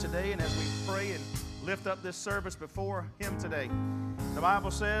today and as we pray and lift up this service before Him today. The Bible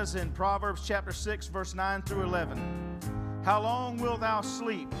says in Proverbs chapter 6, verse 9 through 11, "How long wilt thou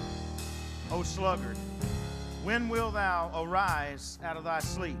sleep, O sluggard? When wilt thou arise out of thy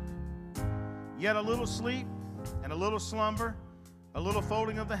sleep? Yet a little sleep and a little slumber, a little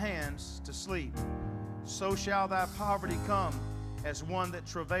folding of the hands to sleep. So shall thy poverty come as one that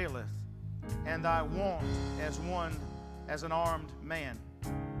travaileth, and thy want as an armed man."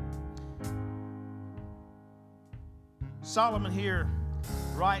 Solomon here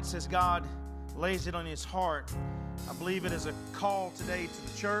writes as God lays it on his heart. I believe it is a call today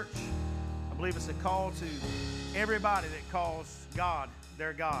to the church. I believe it's a call to everybody that calls God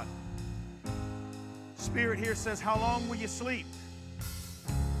their God. Spirit here says, how long will you sleep?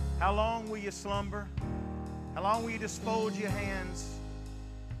 How long will you slumber? How long will you just fold your hands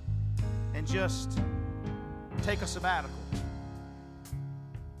and just take a sabbatical?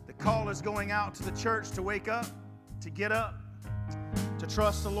 The call is going out to the church to wake up, to get up, to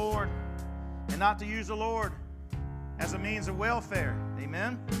trust the Lord, and not to use the Lord as a means of welfare.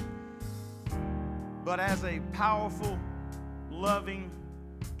 Amen? But as a powerful, loving,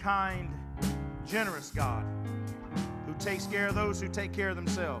 kind, generous God who takes care of those who take care of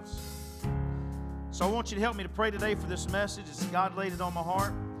themselves. So I want you to help me to pray today for this message as God laid it on my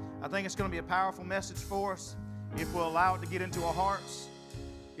heart. I think it's going to be a powerful message for us if we'll allow it to get into our hearts.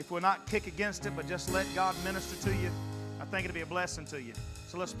 If we'll not kick against it, but just let God minister to you, I think it'll be a blessing to you.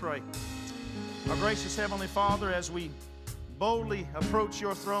 So let's pray. Our gracious Heavenly Father, as we boldly approach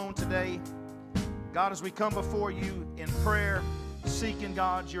your throne today, God, as we come before you in prayer, seeking,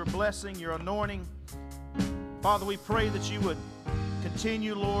 God, your blessing, your anointing, Father, we pray that you would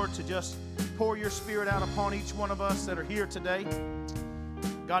continue, Lord, to just pour your Spirit out upon each one of us that are here today.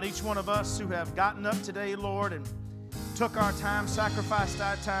 God, each one of us who have gotten up today, Lord, and took our time, sacrificed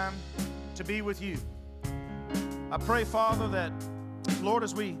our time to be with you. I pray, Father, that, Lord,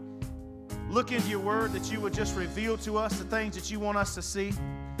 as we look into your word, that you would just reveal to us the things that you want us to see.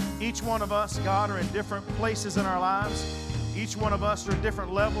 Each one of us, God, are in different places in our lives. Each one of us are in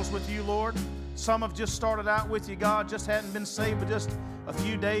different levels with you, Lord. Some have just started out with you, God, just hadn't been saved but just a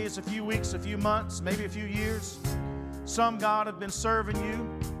few days, a few weeks, a few months, maybe a few years. Some, God, have been serving you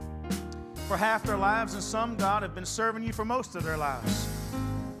for half their lives, and some, God, have been serving you for most of their lives.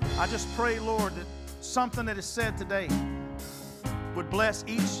 I just pray, Lord, that something that is said today would bless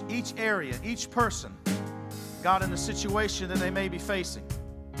each area, each person, God, in the situation that they may be facing.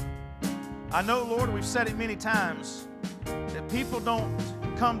 I know, Lord, we've said it many times, that people don't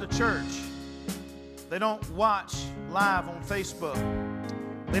come to church. They don't watch live on Facebook.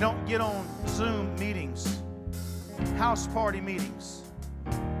 They don't get on Zoom meetings, house party meetings.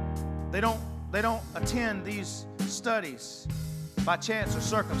 They don't attend these studies by chance or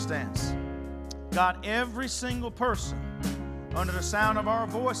circumstance. God, every single person under the sound of our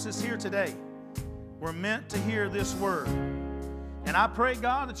voices here today were meant to hear this word. And I pray,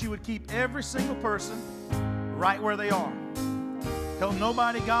 God, that you would keep every single person right where they are. Help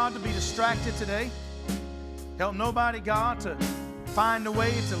nobody, God, to be distracted today. Help nobody, God, to find a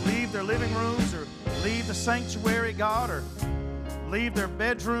way to leave their living rooms or leave the sanctuary, God, or leave their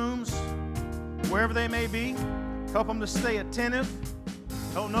bedrooms, wherever they may be. Help them to stay attentive.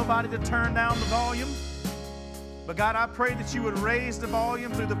 Help nobody to turn down the volume. But God, I pray that you would raise the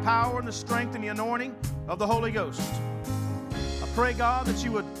volume through the power and the strength and the anointing of the Holy Ghost. I pray, God, that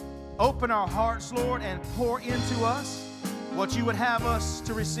you would open our hearts, Lord, and pour into us what you would have us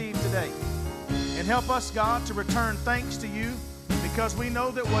to receive today. And help us, God, to return thanks to you, because we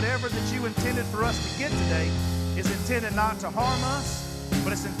know that whatever that you intended for us to get today is intended not to harm us,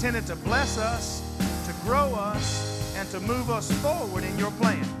 but it's intended to bless us, to grow us, and to move us forward in your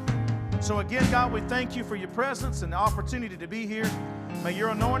plan. So again, God, we thank you for your presence and the opportunity to be here. May your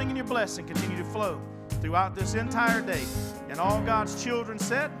anointing and your blessing continue to flow throughout this entire day. And all God's children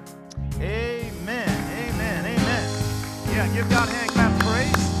said, amen, amen, amen. Yeah, give God a hand clap of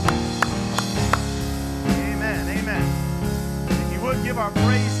praise. Amen, amen. If you would give our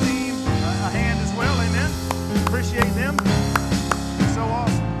praise team a hand as well, amen. Appreciate them. It's so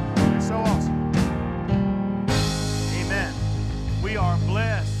awesome. It's so awesome. Amen. We are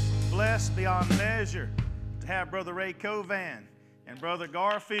blessed beyond measure to have Brother Ray Covan and Brother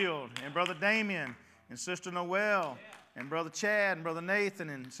Garfield and Brother Damien and Sister Noel and Brother Chad and Brother Nathan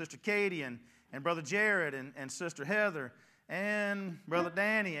and Sister Katie and Brother Jared and Sister Heather and Brother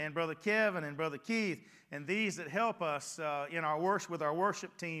Danny and Brother Kevin and Brother Keith, and these that help us in our worship with our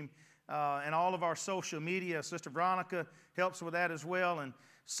worship team and all of our social media. Sister Veronica helps with that as well, and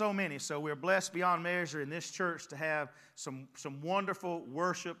So many. So we're blessed beyond measure in this church to have some wonderful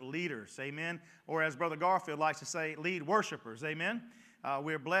worship leaders. Amen. Or as Brother Garfield likes to say, lead worshipers. Amen.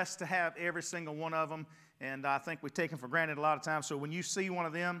 We're blessed to have every single one of them. And I think we take them for granted a lot of times. So when you see one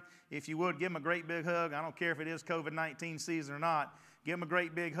of them, if you would, give them a great big hug. I don't care if it is COVID-19 season or not. Give them a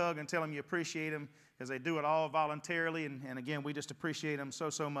great big hug and tell them you appreciate them, because they do it all voluntarily. And again, we just appreciate them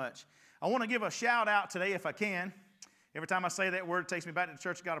so much. I want to give a shout out today, if I can. Every time I say that word, it takes me back to the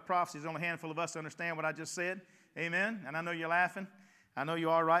Church of God of Prophecy. There's only a handful of us to understand what I just said. Amen. And I know you're laughing. I know you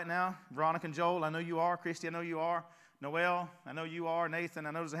are right now. Veronica and Joel, I know you are. Christy, I know you are. Noel, I know you are. Nathan,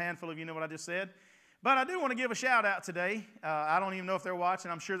 I know there's a handful of you know what I just said. But I do want to give a shout out today. I don't even know if they're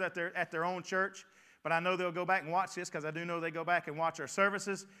watching. I'm sure that they're at their own church. But I know they'll go back and watch this, because I do know they go back and watch our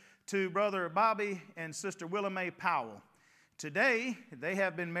services. To Brother Bobby and Sister Willa Mae Powell. Today, they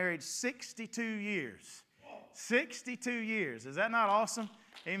have been married 62 years. 62 years. Is that not awesome?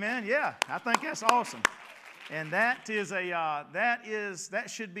 Amen. Yeah, I think that's awesome. And that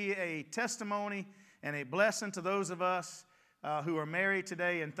should be a testimony and a blessing to those of us who are married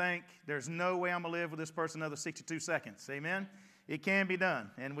today and think there's no way I'm going to live with this person another 62 seconds. Amen. It can be done.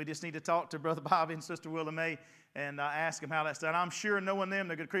 And we just need to talk to Brother Bobby and Sister Willa Mae and ask them how that's done. I'm sure knowing them,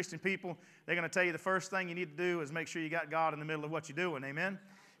 they're good Christian people. They're going to tell you the first thing you need to do is make sure you got God in the middle of what you're doing. Amen.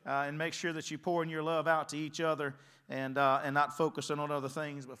 And make sure that you're pouring your love out to each other and not focusing on other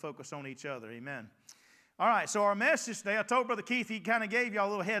things, but focus on each other. Amen. All right, so our message today, I told Brother Keith he kind of gave y'all a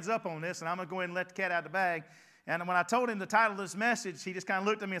little heads up on this, and I'm going to go ahead and let the cat out of the bag. And when I told him the title of this message, he just kind of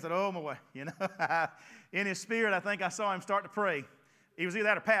looked at me and said, oh, boy, you know. In his spirit, I think I saw him start to pray. He was either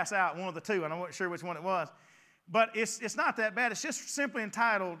that or pass out, one of the two, and I wasn't sure which one it was. But it's not that bad. It's just simply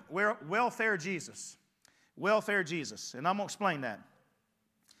entitled, Welfare Jesus. Welfare Jesus, and I'm going to explain that.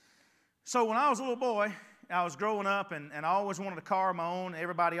 So when I was a little boy, I was growing up, and I always wanted a car of my own.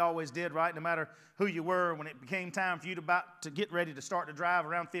 Everybody always did, right? No matter who you were. When it became time for you to get ready to start to drive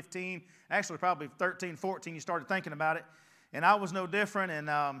around 15, actually probably 13, 14, you started thinking about it. And I was no different.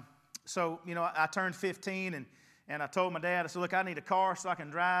 And so, you know, I turned 15, and I told my dad, I said, look, I need a car so I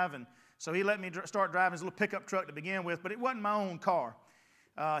can drive. And so he let me start driving his little pickup truck to begin with, but it wasn't my own car.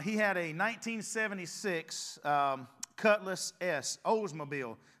 He had a 1976 Cutlass S,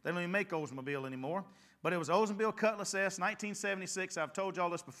 Oldsmobile. They don't even make Oldsmobile anymore. But it was Oldsmobile Cutlass S, 1976. I've told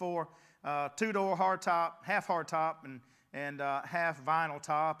y'all this before. Two-door hardtop, half hardtop, and half vinyl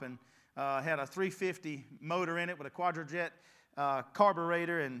top, and had a 350 motor in it with a Quadrajet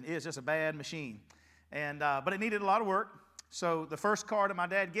carburetor, and it was just a bad machine. But it needed a lot of work. So the first car that my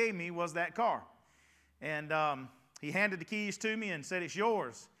dad gave me was that car. And he handed the keys to me and said, it's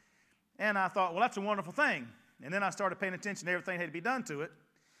yours. And I thought, well, that's a wonderful thing. And then I started paying attention to everything that had to be done to it.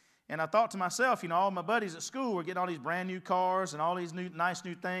 And I thought to myself, you know, all my buddies at school were getting all these brand new cars and all these nice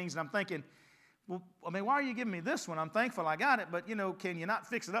new things. And I'm thinking, well, I mean, why are you giving me this one? I'm thankful I got it, but, you know, can you not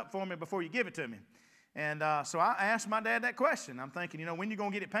fix it up for me before you give it to me? And so I asked my dad that question. I'm thinking, you know, when you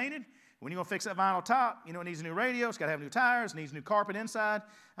going to get it painted? When you going to fix that vinyl top? You know, it needs a new radio. It's got to have new tires. It needs new carpet inside.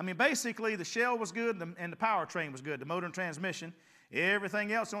 I mean, basically, the shell was good and the powertrain was good, the motor and transmission.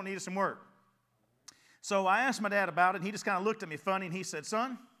 Everything else don't need some work. So I asked my dad about it, and he just kind of looked at me funny, and he said,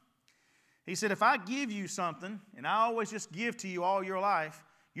 son, he said, if I give you something, and I always just give to you all your life,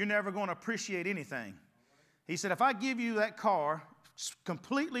 you're never going to appreciate anything. He said, if I give you that car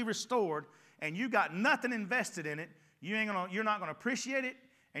completely restored, and you got nothing invested in it, you're not going to appreciate it,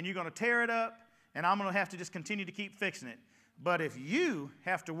 and you're going to tear it up, and I'm going to have to just continue to keep fixing it. But if you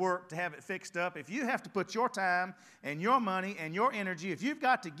have to work to have it fixed up, if you have to put your time and your money and your energy, if you've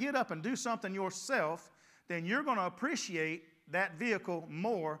got to get up and do something yourself, then you're going to appreciate that vehicle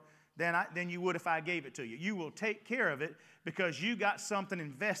more than you would if I gave it to you. You will take care of it because you got something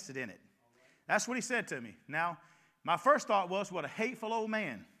invested in it. That's what he said to me. Now, my first thought was, what a hateful old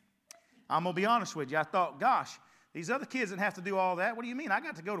man. I'm going to be honest with you. I thought, gosh, these other kids didn't have to do all that. What do you mean? I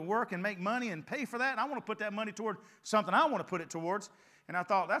got to go to work and make money and pay for that, and I want to put that money toward something I want to put it towards. And I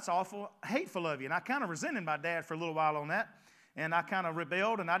thought, that's awful hateful of you. And I kind of resented my dad for a little while on that. And I kind of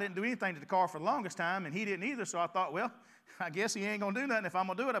rebelled, and I didn't do anything to the car for the longest time, and he didn't either. So I thought, well, I guess he ain't going to do nothing. If I'm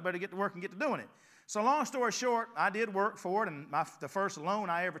going to do it, I better get to work and get to doing it. So long story short, I did work for it, and the first loan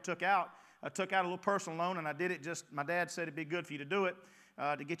I ever took out, I took out a little personal loan, and I did it just, my dad said it'd be good for you to do it,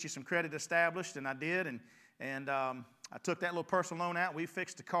 to get you some credit established, and I did. And I took that little personal loan out. We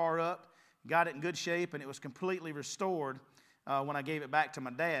fixed the car up, got it in good shape, and it was completely restored when I gave it back to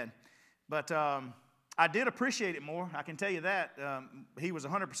my dad. But I did appreciate it more. I can tell you that. He was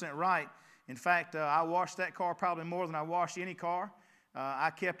 100% right. In fact, I washed that car probably more than I washed any car.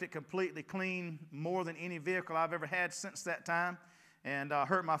 I kept it completely clean more than any vehicle I've ever had since that time. and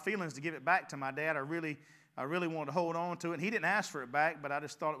hurt my feelings to give it back to my dad. I really wanted to hold on to it. And he didn't ask for it back, but I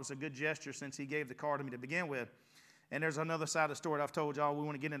just thought it was a good gesture since he gave the car to me to begin with. And there's another side of the story that I've told y'all. We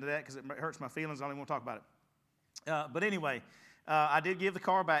want to get into that because it hurts my feelings. I don't even want to talk about it. But anyway, I did give the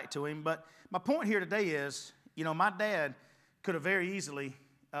car back to him. But my point here today is, my dad could have very easily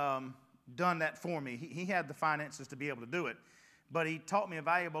done that for me. He had the finances to be able to do it. But he taught me a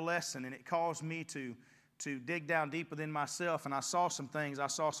valuable lesson, and it caused me to dig down deep within myself. And I saw some things. I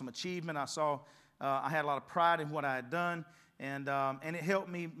saw some achievement. I had a lot of pride in what I had done, and it helped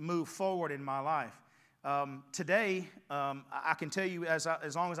me move forward in my life. Today, I can tell you, as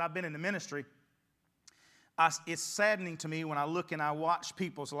long as I've been in the ministry, it's saddening to me when I look and I watch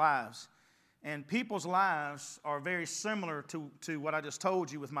people's lives. And people's lives are very similar to what I just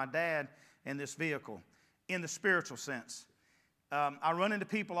told you with my dad and this vehicle, in the spiritual sense. I run into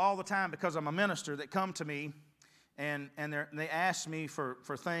people all the time because I'm a minister that come to me, and they ask me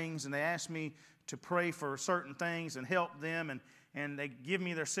for things, and they ask me to pray for certain things and help them, and they give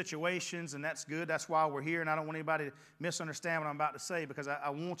me their situations, and that's good. That's why we're here, and I don't want anybody to misunderstand what I'm about to say, because I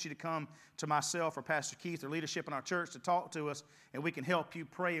want you to come to myself or Pastor Keith or leadership in our church to talk to us, and we can help you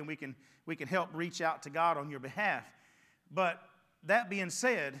pray, and we can help reach out to God on your behalf. But that being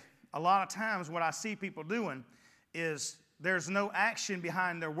said, a lot of times what I see people doing is there's no action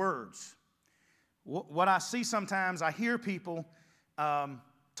behind their words. What I see sometimes, I hear people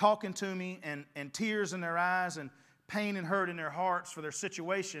talking to me and tears in their eyes and pain and hurt in their hearts for their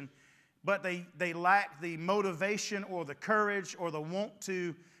situation, but they lack the motivation or the courage or the want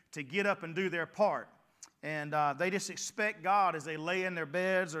to get up and do their part. And they just expect God as they lay in their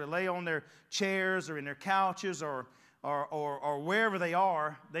beds or lay on their chairs or in their couches or wherever they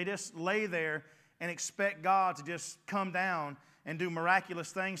are, they just lay there and expect God to just come down and do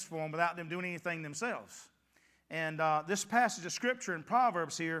miraculous things for them without them doing anything themselves. And this passage of Scripture in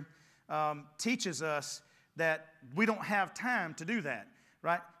Proverbs here teaches us that we don't have time to do that,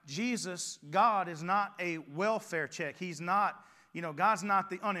 right? God is not a welfare check. He's not, God's not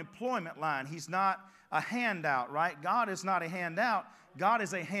the unemployment line. He's not a handout, right? God is not a handout. God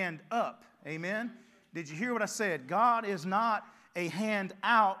is a hand up. Amen? Did you hear what I said? God is not a hand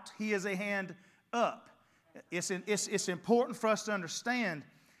out. He is a hand up. It's important for us to understand.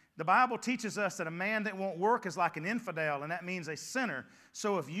 The Bible teaches us that a man that won't work is like an infidel, and that means a sinner.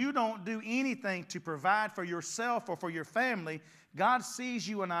 So if you don't do anything to provide for yourself or for your family, God sees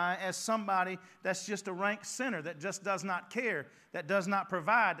you and I as somebody that's just a rank sinner, that just does not care, that does not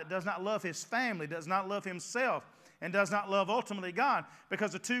provide, that does not love his family, does not love himself, and does not love ultimately God,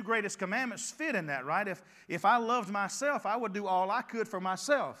 because the two greatest commandments fit in that, right? If I loved myself, I would do all I could for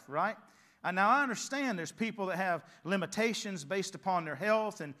myself, right? And now I understand there's people that have limitations based upon their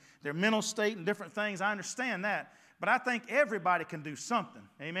health and their mental state and different things. I understand that. But I think everybody can do something.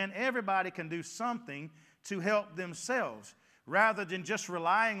 Amen? Everybody can do something to help themselves rather than just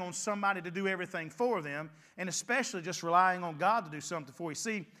relying on somebody to do everything for them, and especially just relying on God to do something for you.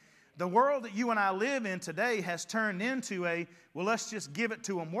 See, the world that you and I live in today has turned into let's just give it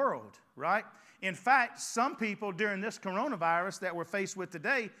to them world, right? In fact, some people during this coronavirus that we're faced with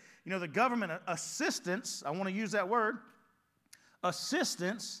today, the government assistance, I want to use that word,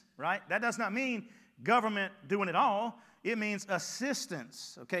 assistance, right? That does not mean government doing it all. It means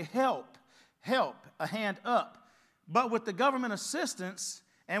assistance, okay? Help, a hand up. But with the government assistance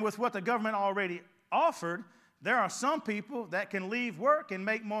and with what the government already offered, there are some people that can leave work and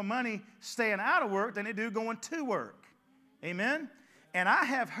make more money staying out of work than they do going to work. Amen? And I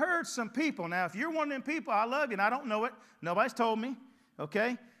have heard some people, now if you're one of them people, I love you and I don't know it. Nobody's told me,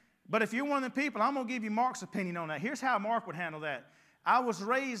 okay? But if you're one of them people, I'm going to give you Mark's opinion on that. Here's how Mark would handle that. I was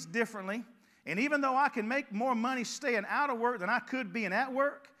raised differently, and even though I can make more money staying out of work than I could being at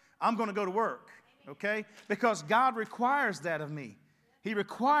work, I'm going to go to work, okay? Because God requires that of me. He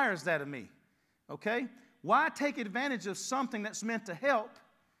requires that of me, okay? Why take advantage of something that's meant to help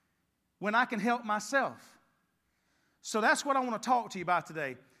when I can help myself? So that's what I want to talk to you about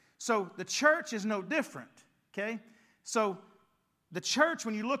today. So the church is no different, okay? So the church,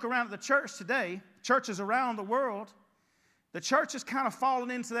 when you look around at the church today, churches around the world, the church has kind of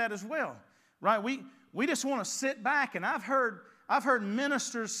fallen into that as well, right? We just want to sit back, and I've heard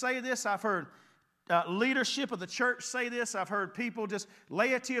ministers say this. I've heard leadership of the church say this. I've heard people, just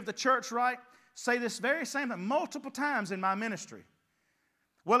laity of the church, right, say this very same thing multiple times in my ministry.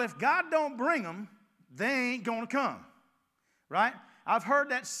 Well, if God don't bring them, they ain't going to come, right? I've heard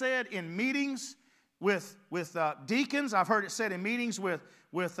that said in meetings with deacons. I've heard it said in meetings with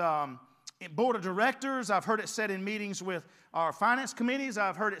board of directors. I've heard it said in meetings with our finance committees.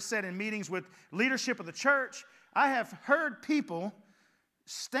 I've heard it said in meetings with leadership of the church. I have heard people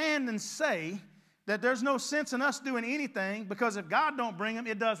stand and say that there's no sense in us doing anything because if God don't bring them,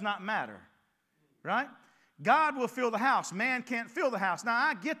 it does not matter, right? God will fill the house. Man can't fill the house. Now,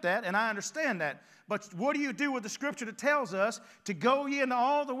 I get that and I understand that. But what do you do with the scripture that tells us to go ye into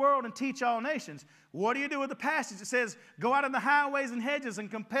all the world and teach all nations? What do you do with the passage that says, go out in the highways and hedges and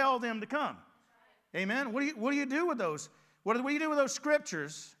compel them to come? Amen? What do you do with those? What do you do with those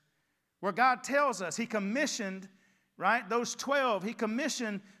scriptures where God tells us He commissioned, right, those 12. He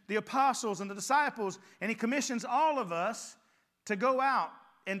commissioned the apostles and the disciples, and He commissions all of us to go out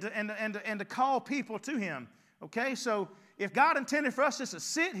and to call people to Him. Okay, so if God intended for us just to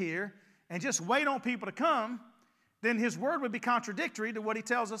sit here and just wait on people to come, then His word would be contradictory to what He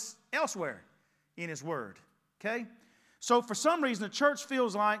tells us elsewhere in His word. Okay? So for some reason, the church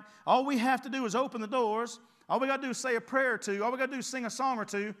feels like all we have to do is open the doors, all we got to do is say a prayer or two, all we got to do is sing a song or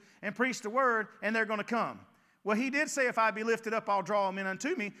two and preach the word, and they're going to come. Well, He did say, if I be lifted up, I'll draw them in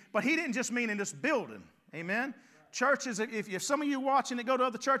unto me, but He didn't just mean in this building. Amen? Churches, if some of you watching that go to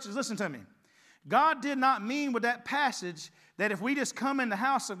other churches, listen to me. God did not mean with that passage that if we just come in the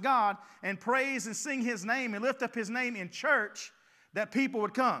house of God and praise and sing His name and lift up His name in church, that people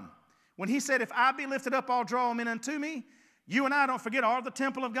would come. When He said, if I be lifted up, I'll draw them in unto me, you and I don't forget are the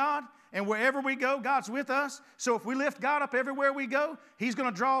temple of God, and wherever we go, God's with us. So if we lift God up everywhere we go, He's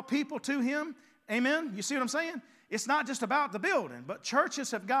going to draw people to Him. Amen? You see what I'm saying? It's not just about the building, but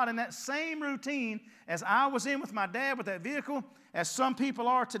churches have got in that same routine as I was in with my dad with that vehicle, as some people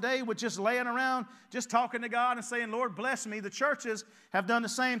are today with just laying around, just talking to God and saying, Lord, bless me. The churches have done the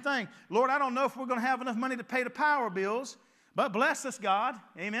same thing. Lord, I don't know if we're going to have enough money to pay the power bills, but bless us, God.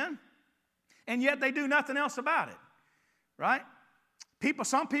 Amen? And yet they do nothing else about it, right?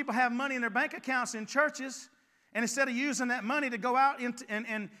 Some people have money in their bank accounts in churches, and instead of using that money to go out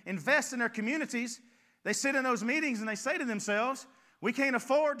and invest in their communities, they sit in those meetings and they say to themselves, we can't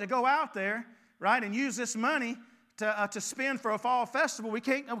afford to go out there, right, and use this money to spend for a fall festival. We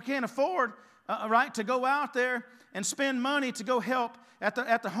can't afford, right, to go out there and spend money to go help at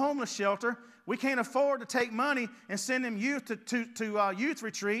the homeless shelter. We can't afford to take money and send them youth to youth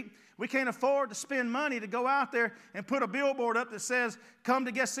retreat. We can't afford to spend money to go out there and put a billboard up that says, come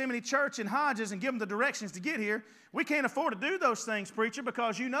to Gethsemane Church in Hodges and give them the directions to get here. We can't afford to do those things, preacher,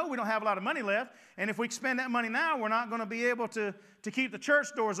 because you know we don't have a lot of money left. And if we spend that money now, we're not going to be able to keep the church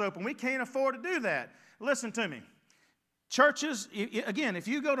doors open. We can't afford to do that. Listen to me. Churches, again, if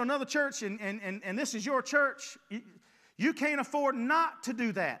you go to another church and this is your church, you can't afford not to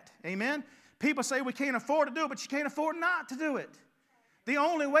do that. Amen? People say we can't afford to do it, but you can't afford not to do it. The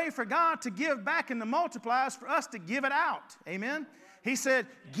only way for God to give back and to multiply is for us to give it out. Amen? He said,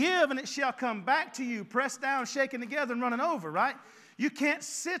 give and it shall come back to you, pressed down, shaken together, and running over, right? You can't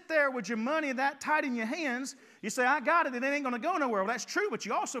sit there with your money that tight in your hands. You say, I got it, and it ain't going to go nowhere. Well, that's true, but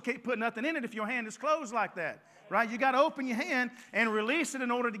you also can't put nothing in it if your hand is closed like that, right? You got to open your hand and release it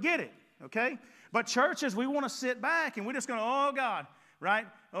in order to get it, okay? But churches, we want to sit back, and we're just going to, oh, God, right?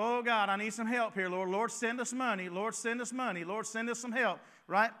 Oh, God, I need some help here, Lord. Lord, send us money. Lord, send us money. Lord, send us some help,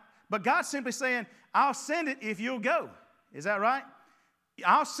 right? But God's simply saying, I'll send it if you'll go. Is that right?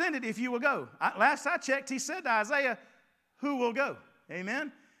 I'll send it if you will go. Last I checked, He said to Isaiah, who will go?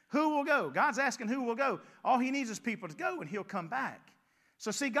 Amen? Who will go? God's asking who will go. All He needs is people to go, and He'll come back. So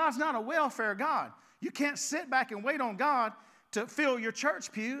see, God's not a welfare God. You can't sit back and wait on God to fill your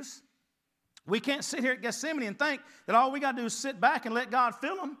church pews. We can't sit here at Gethsemane and think that all we got to do is sit back and let God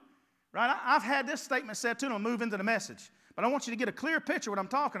fill them. Right? I've had this statement said to them. I'll move into the message. But I want you to get a clear picture of what I'm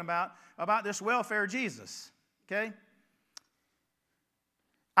talking about this welfare Jesus. Okay?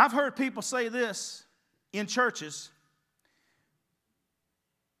 I've heard people say this in churches.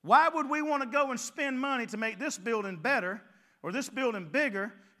 Why would we want to go and spend money to make this building better or this building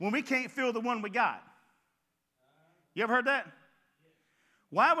bigger when we can't fill the one we got? You ever heard that?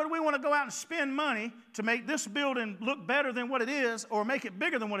 Why would we want to go out and spend money to make this building look better than what it is or make it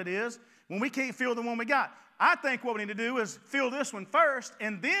bigger than what it is when we can't fill the one we got? I think what we need to do is fill this one first,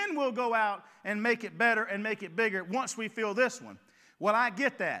 and then we'll go out and make it better and make it bigger once we fill this one. Well, I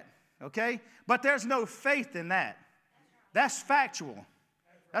get that, okay? But there's no faith in that. That's factual.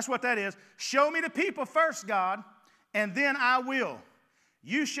 That's what that is. Show me the people first, God, and then I will.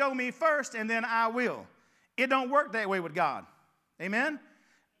 You show me first, and then I will. It don't work that way with God. Amen?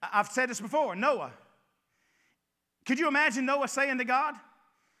 I've said this before. Noah. Could you imagine Noah saying to God,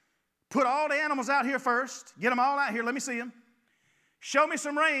 put all the animals out here first, get them all out here, let me see them. Show me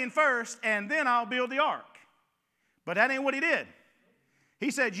some rain first, and then I'll build the ark. But that ain't what he did.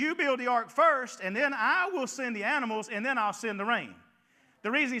 He said, you build the ark first, and then I will send the animals, and then I'll send the rain.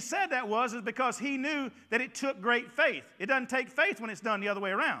 The reason he said that is because he knew that it took great faith. It doesn't take faith when it's done the other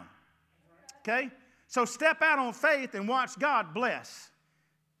way around. Okay? So step out on faith and watch God bless.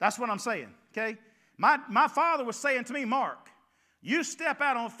 That's what I'm saying. Okay? My father was saying to me, Mark, you step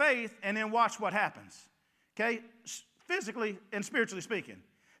out on faith and then watch what happens. Okay? Physically and spiritually speaking.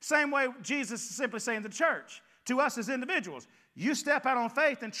 Same way Jesus is simply saying to the church, to us as individuals, you step out on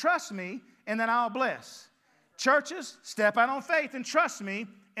faith and trust me, and then I'll bless. Churches, step out on faith and trust me,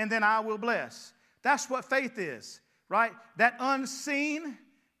 and then I will bless. That's what faith is, right? That unseen,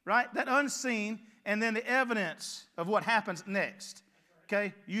 right? That unseen, and then the evidence of what happens next.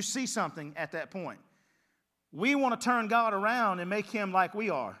 Okay? You see something at that point. We want to turn God around and make him like we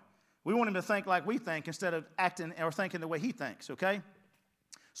are. We want him to think like we think instead of acting or thinking the way he thinks, okay?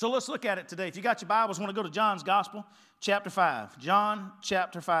 So let's look at it today. If you got your Bibles, I want to go to John's Gospel, chapter 5. John,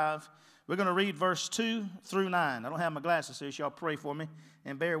 chapter 5. We're going to read verse 2 through 9. I don't have my glasses here, so y'all pray for me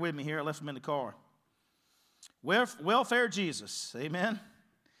and bear with me here. I left them in the car. Welfare Jesus. Amen.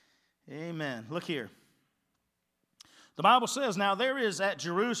 Amen. Look here. The Bible says, now there is at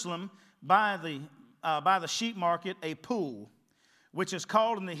Jerusalem by the sheep market a pool, which is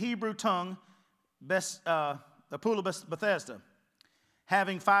called in the Hebrew tongue the pool of Bethesda,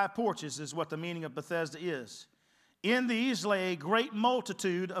 having 5 porches is what the meaning of Bethesda is. In these lay a great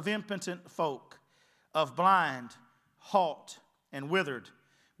multitude of impotent folk, of blind, halt, and withered,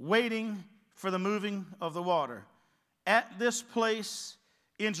 waiting for the moving of the water. At this place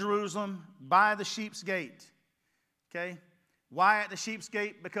in Jerusalem, by the sheep's gate. Okay? Why at the sheep's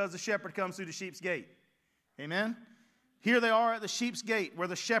gate? Because the shepherd comes through the sheep's gate. Amen? Here they are at the sheep's gate, where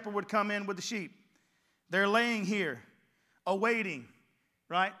the shepherd would come in with the sheep. They're laying here, awaiting,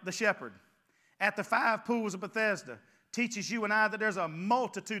 right, the shepherd. At the 5 pools of Bethesda, teaches you and I that there's a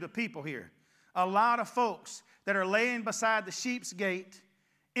multitude of people here. A lot of folks that are laying beside the sheep's gate,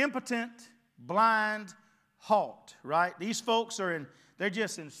 impotent, blind, halt, right? These folks they're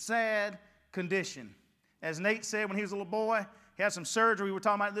just in sad condition. As Nate said when he was a little boy, he had some surgery. We were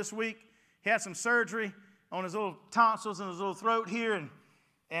talking about it this week. He had some surgery on his little tonsils and his little throat here.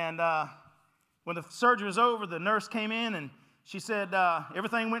 And when the surgery was over, the nurse came in and she said,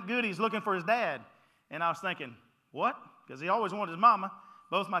 everything went good. He's looking for his dad. And I was thinking, what? Because he always wanted his mama.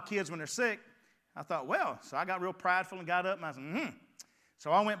 Both my kids when they're sick. I thought, well, so I got real prideful and got up and I said,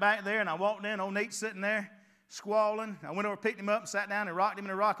 So I went back there and I walked in. Old Nate's sitting there squalling. I went over, picked him up and sat down and rocked him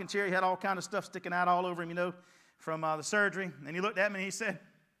in a rocking chair. He had all kind of stuff sticking out all over him, from the surgery. And he looked at me and he said,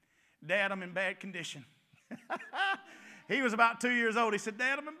 Dad, I'm in bad condition. He was about 2 years old. He said,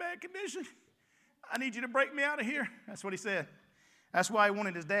 Dad, I'm in bad condition. I need you to break me out of here. That's what he said. That's why he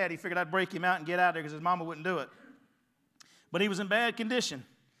wanted his dad. He figured I'd break him out and get out of there because his mama wouldn't do it. But he was in bad condition.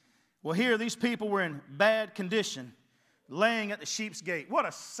 Well, here these people were in bad condition, laying at the sheep's gate. What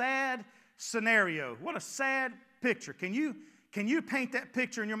a sad scenario. What a sad picture. Can you paint that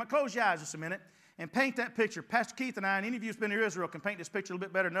picture in your mind? Close your eyes just a minute and paint that picture. Pastor Keith and I, and any of you who's been to Israel can paint this picture a little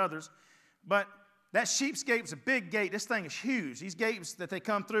bit better than others. But that sheep's gate is a big gate. This thing is huge. These gates that they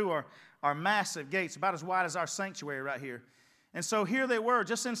come through are massive gates, about as wide as our sanctuary right here. And so here they were,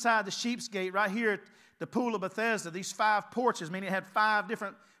 just inside the sheep's gate, right here at the pool of Bethesda, these 5 porches, meaning it had 5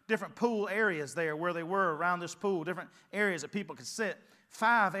 different pool areas there where they were around this pool, different areas that people could sit.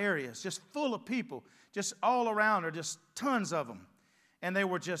 5 areas, just full of people, just all around her, just tons of them. And they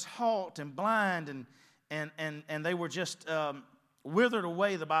were just halt and blind, and they were just withered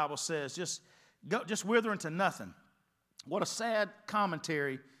away, the Bible says, just withering to nothing. What a sad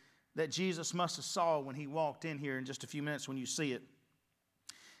commentary that Jesus must have saw when he walked in here in just a few minutes when you see it.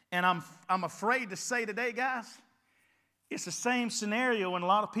 And I'm afraid to say today, guys, it's the same scenario in a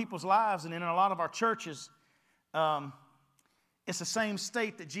lot of people's lives and in a lot of our churches. It's the same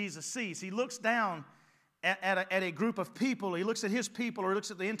state that Jesus sees. He looks down at a group of people. He looks at his people, or he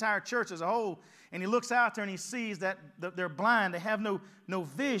looks at the entire church as a whole, and he looks out there and he sees that they're blind. They have no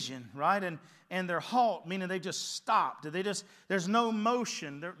vision, right? And they're halt, meaning they just stopped. There's no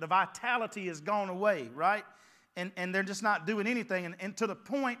motion. The vitality has gone away, right? And they're just not doing anything, and to the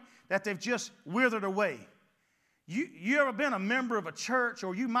point that they've just withered away. You ever been a member of a church,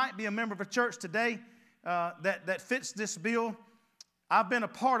 or you might be a member of a church today that fits this bill? I've been a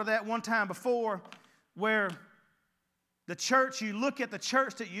part of that one time before, where the church, you look at the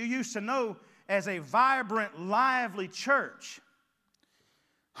church that you used to know as a vibrant, lively church.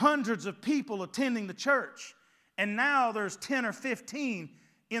 Hundreds of people attending the church. And now there's 10 or 15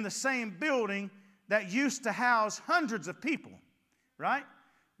 in the same building that used to house hundreds of people, right?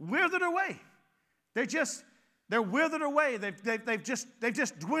 Withered away. They're withered away. They've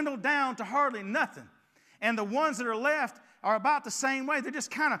just dwindled down to hardly nothing. And the ones that are left are about the same way. They're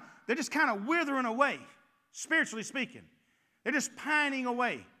just kind of withering away, spiritually speaking. They're just pining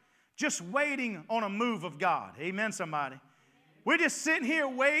away, just waiting on a move of God. Amen, somebody. We're just sitting here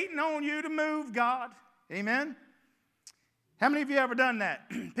waiting on you to move, God. Amen. How many of you ever done that?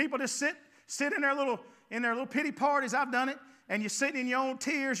 People just sit in their little pity parties. I've done it. And you're sitting in your own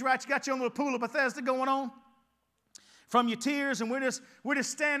tears, right? You got your own little pool of Bethesda going on from your tears, and we're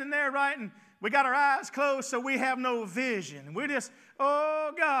just standing there, right? And we got our eyes closed, so we have no vision. We're just,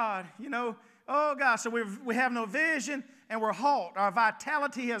 oh God, oh God. So we have no vision, and we're halt. Our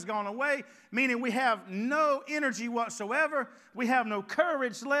vitality has gone away, meaning we have no energy whatsoever. We have no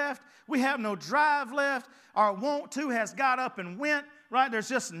courage left. We have no drive left. Our want to has got up and went. Right? There's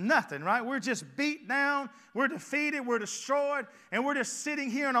just nothing, right? We're just beat down, we're defeated, we're destroyed, and we're just sitting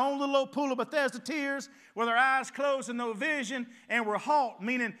here in our own little old pool of Bethesda tears with our eyes closed and no vision, and we're halt,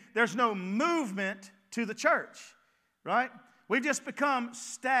 meaning there's no movement to the church, right? We've just become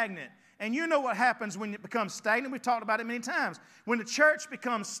stagnant. And you know what happens when it becomes stagnant? We've talked about it many times. When the church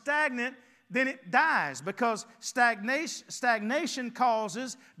becomes stagnant, then it dies, because stagnation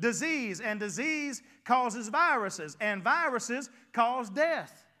causes disease, and disease causes viruses, and viruses cause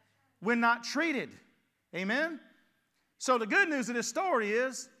death when not treated. Amen? So the good news of this story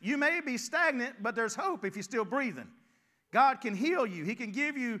is you may be stagnant, but there's hope if you're still breathing. God can heal you. He can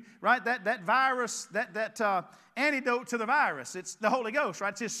give you, right, that virus, that antidote to the virus. It's the Holy Ghost,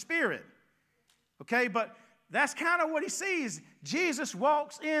 right? It's His Spirit. Okay, but that's kind of what He sees. Jesus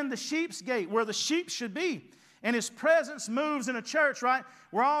walks in the sheep's gate where the sheep should be. And His presence moves in a church, right?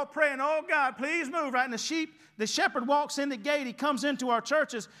 We're all praying, oh God, please move, right? And the shepherd walks in the gate. He comes into our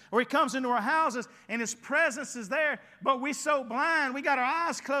churches, or He comes into our houses, and His presence is there. But we're so blind, we got our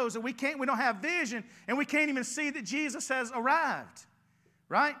eyes closed, and we don't have vision, and we can't even see that Jesus has arrived,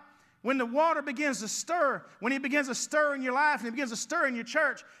 right? When the water begins to stir, when He begins to stir in your life and He begins to stir in your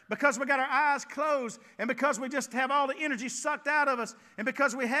church, because we got our eyes closed and because we just have all the energy sucked out of us and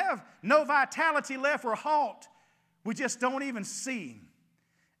because we have no vitality left or halt, we just don't even see Him.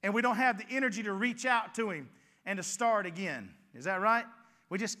 And we don't have the energy to reach out to Him and to start again. Is that right?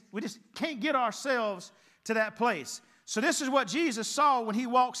 We just can't get ourselves to that place. So this is what Jesus saw when He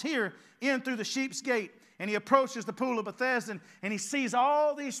walks here in through the sheep's gate. And He approaches the pool of Bethesda, and He sees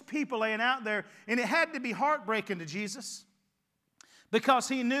all these people laying out there. And it had to be heartbreaking to Jesus, because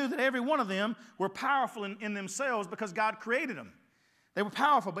He knew that every one of them were powerful in themselves, because God created them. They were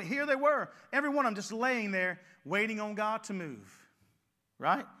powerful, but here they were. Every one of them just laying there waiting on God to move,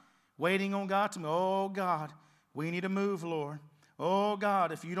 right? Waiting on God to move. Oh, God, we need to move, Lord. Oh,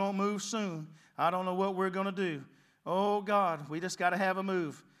 God, if you don't move soon, I don't know what we're going to do. Oh, God, we just got to have a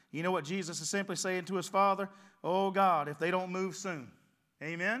move. You know what Jesus is simply saying to His Father? Oh, God, if they don't move soon.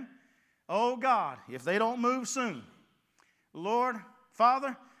 Amen? Oh, God, if they don't move soon. Lord,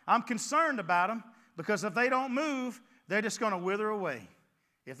 Father, I'm concerned about them, because if they don't move, they're just going to wither away.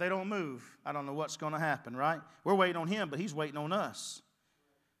 If they don't move, I don't know what's going to happen, right? We're waiting on Him, but He's waiting on us.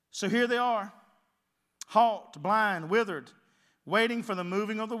 So here they are, halt, blind, withered, waiting for the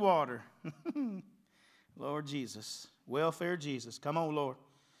moving of the water. Lord Jesus, welfare Jesus. Come on, Lord.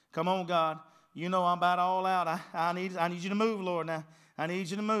 Come on, God. You know I'm about all out. I need you to move, Lord, now. I need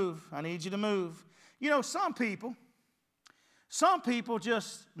you to move. I need you to move. You know, some people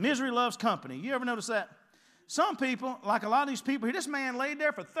just, misery loves company. You ever notice that? Some people, like a lot of these people here, this man laid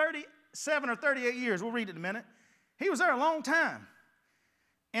there for 37 or 38 years. We'll read it in a minute. He was there a long time.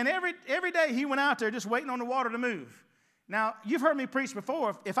 And every day he went out there just waiting on the water to move. Now, you've heard me preach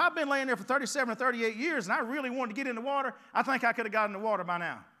before. If I've been laying there for 37 or 38 years and I really wanted to get in the water, I think I could have gotten in the water by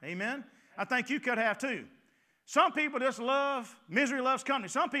now. Amen? I think you could have too. Some people just misery loves company.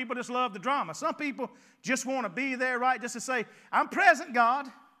 Some people just love the drama. Some people just want to be there, right, just to say, I'm present, God.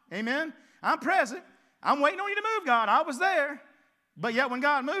 Amen? I'm present. I'm waiting on you to move, God. I was there. But yet when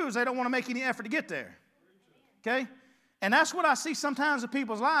God moves, they don't want to make any effort to get there. Okay? And that's what I see sometimes in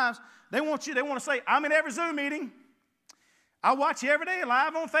people's lives. They want to say, I'm in every Zoom meeting. I watch you every day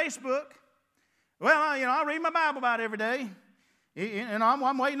live on Facebook. Well, I read my Bible about every day. And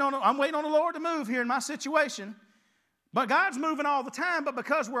I'm waiting on the Lord to move here in my situation. But God's moving all the time. But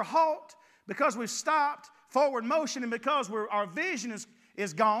because we're halt, because we've stopped forward motion, and because our vision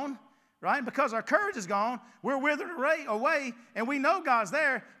is gone, right? Because our courage is gone, we're withered away, and we know God's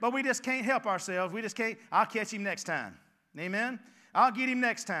there, but we just can't help ourselves. We just can't. I'll catch Him next time. Amen? I'll get Him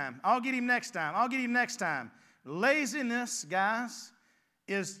next time. I'll get Him next time. I'll get Him next time. Laziness, guys,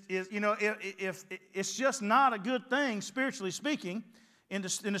 if it's just not a good thing, spiritually speaking, in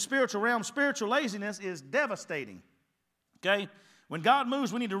the spiritual realm. Spiritual laziness is devastating. Okay? When God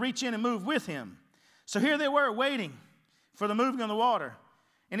moves, we need to reach in and move with Him. So here they were waiting for the moving of the water.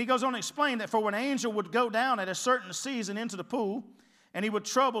 And he goes on to explain that for when an angel would go down at a certain season into the pool, and he would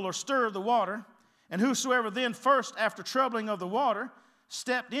trouble or stir the water, and whosoever then first after troubling of the water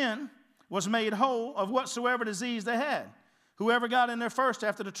stepped in was made whole of whatsoever disease they had. Whoever got in there first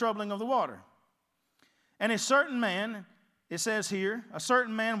after the troubling of the water. And a certain man, it says here, a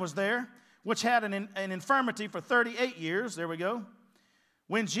certain man was there, which had an infirmity for 38 years. There we go.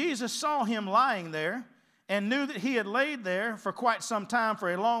 When Jesus saw him lying there, and knew that he had laid there for quite some time,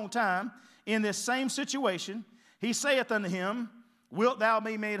 for a long time, in this same situation, he saith unto him, wilt thou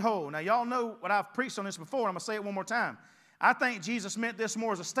be made whole? Now, y'all know what I've preached on this before. I'm going to say it one more time. I think Jesus meant this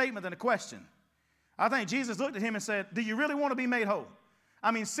more as a statement than a question. I think Jesus looked at him and said, do you really want to be made whole?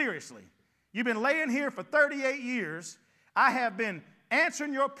 I mean, seriously. You've been laying here for 38 years. I have been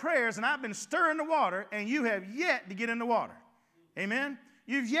answering your prayers, and I've been stirring the water, and you have yet to get in the water. Amen?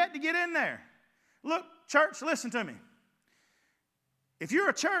 You've yet to get in there. Look, church, listen to me. If you're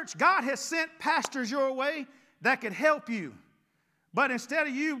a church, God has sent pastors your way that could help you. But instead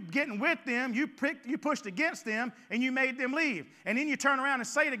of you getting with them, you pushed against them, and you made them leave. And then you turn around and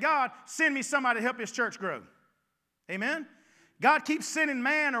say to God, send me somebody to help this church grow. Amen? God keeps sending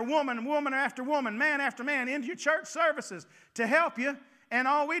man or woman, woman after woman, man after man into your church services to help you. And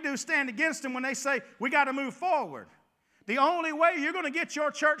all we do is stand against them when they say, we got to move forward. The only way you're going to get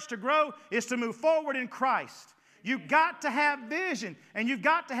your church to grow is to move forward in Christ. You've got to have vision, and you've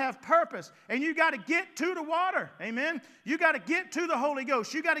got to have purpose, and you've got to get to the water. Amen? You've got to get to the Holy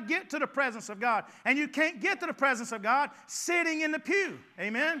Ghost. You've got to get to the presence of God, and you can't get to the presence of God sitting in the pew.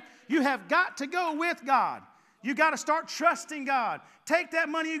 Amen? You have got to go with God. You've got to start trusting God. Take that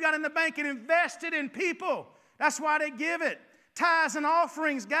money you got in the bank and invest it in people. That's why they give it. Tithes and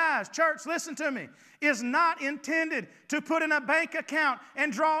offerings, guys, church, listen to me, is not intended to put in a bank account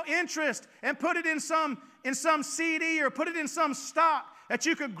and draw interest and put it in some CD or put it in some stock that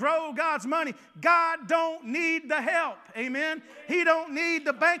you could grow God's money. God don't need the help. Amen? He don't need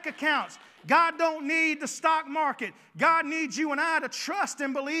the bank accounts. God don't need the stock market. God needs you and I to trust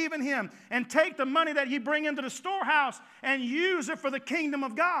and believe in Him and take the money that you bring into the storehouse and use it for the kingdom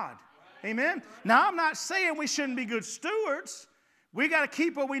of God. Amen? Now, I'm not saying we shouldn't be good stewards. We got to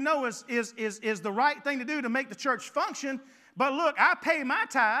keep what we know is the right thing to do to make the church function. But look, I pay my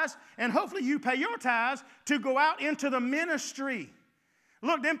tithes, and hopefully you pay your tithes to go out into the ministry.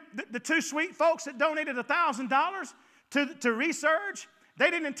 Look, the two sweet folks that donated $1,000 to research,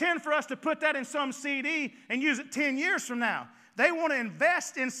 they didn't intend for us to put that in some CD and use it 10 years from now. They want to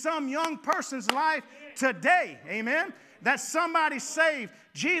invest in some young person's life today. Amen? That somebody's saved.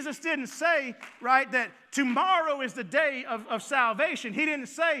 Jesus didn't say, right, that tomorrow is the day of salvation. He didn't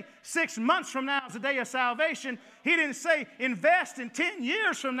say 6 months from now is the day of salvation. He didn't say invest in 10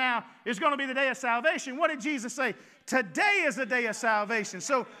 years from now is going to be the day of salvation. What did Jesus say? Today is the day of salvation.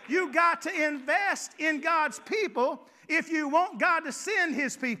 So you got to invest in God's people if you want God to send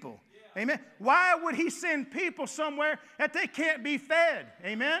His people. Amen. Why would He send people somewhere that they can't be fed?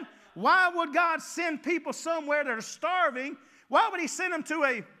 Amen. Why would God send people somewhere that are starving? Why would He send them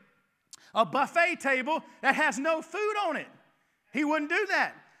to a buffet table that has no food on it? He wouldn't do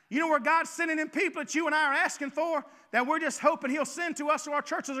that. You know where God's sending in people that you and I are asking for, that we're just hoping He'll send to us so our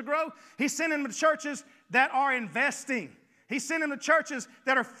churches will grow? He's sending them to churches that are investing. He's sending them to churches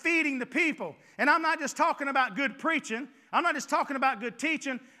that are feeding the people. And I'm not just talking about good preaching. I'm not just talking about good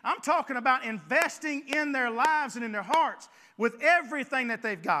teaching. I'm talking about investing in their lives and in their hearts with everything that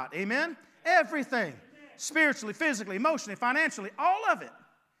they've got. Amen? Everything. Spiritually, physically, emotionally, financially, all of it.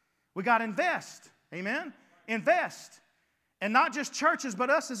 We got to invest. Amen? Invest. And not just churches, but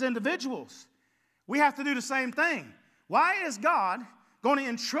us as individuals. We have to do the same thing. Why is God going to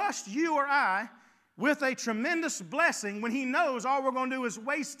entrust you or I with a tremendous blessing when He knows all we're going to do is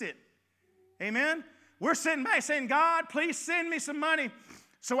waste it? Amen? We're sitting back saying, God, please send me some money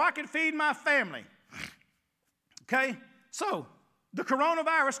so I can feed my family. Okay? So, the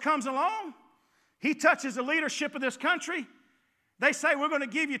coronavirus comes along. He touches the leadership of this country. They say, we're going to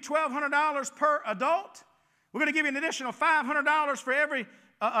give you $1,200 per adult. We're going to give you an additional $500 for every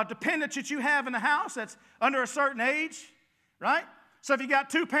dependent that you have in the house that's under a certain age, right? So if you got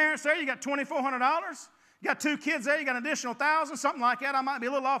two parents there, you got $2,400. You got two kids there, you got an additional $1,000, something like that. I might be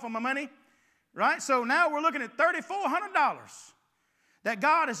a little off on my money, right? So now we're looking at $3,400 that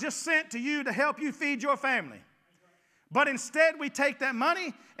God has just sent to you to help you feed your family. But instead, we take that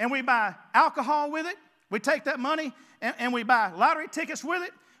money and we buy alcohol with it. We take that money and we buy lottery tickets with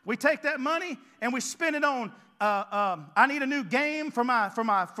it. We take that money and we spend it on, I need a new game for my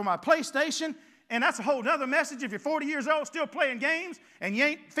PlayStation. And that's a whole other message. If you're 40 years old still playing games and you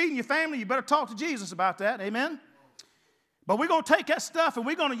ain't feeding your family, you better talk to Jesus about that. Amen? But we're going to take that stuff and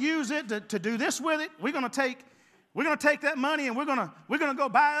we're going to use it to do this with it. We're going to take that money and we're going to go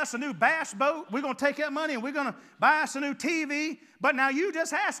buy us a new bass boat. We're going to take that money and we're going to buy us a new TV. But now you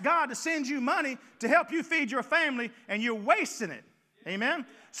just asked God to send you money to help you feed your family, and you're wasting it. Amen?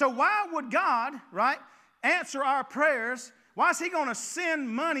 So why would God, right, answer our prayers? Why is he going to send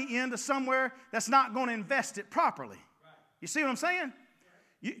money into somewhere that's not going to invest it properly? You see what I'm saying?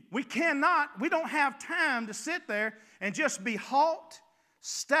 We don't have time to sit there and just be halt,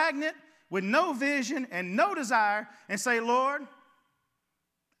 stagnant, with no vision and no desire, and say, Lord,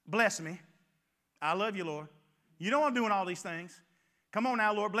 bless me. I love you, Lord. You know I'm doing all these things. Come on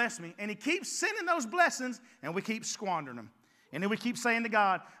now, Lord, bless me. And he keeps sending those blessings, and we keep squandering them. And then we keep saying to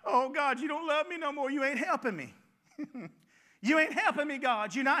God, oh, God, you don't love me no more. You ain't helping me. You ain't helping me,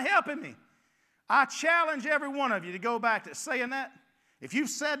 God. You're not helping me. I challenge every one of you to go back to saying that. If you've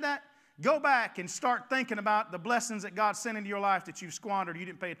said that, go back and start thinking about the blessings that God sent into your life that you've squandered, you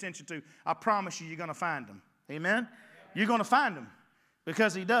didn't pay attention to. I promise you, you're going to find them. Amen? You're going to find them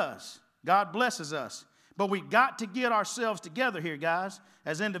because he does. God blesses us. But we've got to get ourselves together here, guys,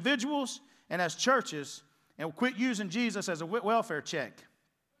 as individuals and as churches, and quit using Jesus as a welfare check.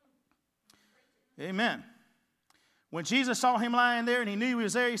 Amen. When Jesus saw him lying there and he knew he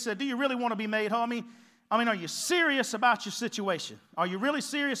was there, he said, do you really want to be made whole? I mean, are you serious about your situation? Are you really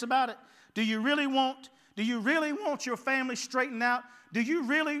serious about it? Do you really want your family straightened out? Do you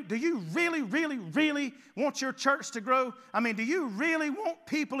really want your church to grow? I mean, do you really want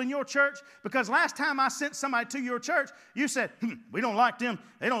people in your church? Because last time I sent somebody to your church, you said, we don't like them.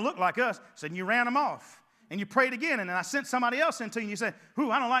 They don't look like us. So you ran them off. And you prayed again, and then I sent somebody else into you, and you said,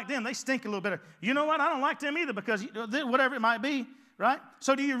 I don't like them. They stink a little bit. You know what? I don't like them either because whatever it might be, right?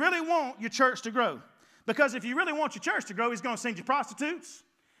 So do you really want your church to grow? Because if you really want your church to grow, he's going to send you prostitutes.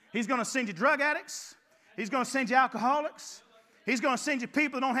 He's going to send you drug addicts. He's going to send you alcoholics. He's going to send you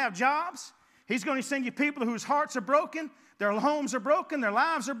people that don't have jobs. He's going to send you people whose hearts are broken. Their homes are broken. Their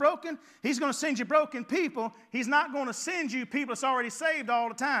lives are broken. He's going to send you broken people. He's not going to send you people that's already saved all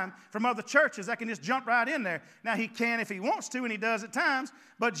the time from other churches that can just jump right in there. Now, he can if he wants to, and he does at times,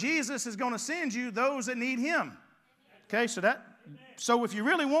 but Jesus is going to send you those that need him. Okay, so if you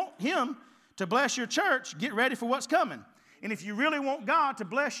really want him to bless your church, get ready for what's coming. And if you really want God to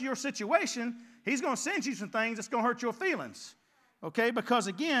bless your situation, he's going to send you some things that's going to hurt your feelings. Okay, because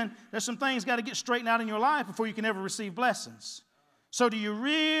again, there's some things got to get straightened out in your life before you can ever receive blessings. So do you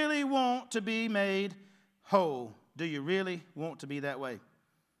really want to be made whole? Do you really want to be that way?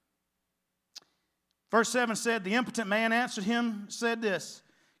 Verse 7 said, the impotent man answered him, said this,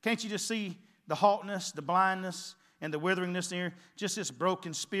 can't you just see the haltness, the blindness, and the witheringness here? Just this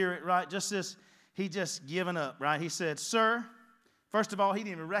broken spirit, right? He just given up, right? He said, sir, first of all, he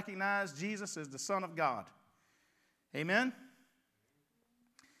didn't even recognize Jesus as the Son of God. Amen?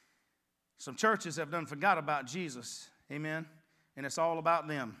 Some churches have done forgot about Jesus, amen, and it's all about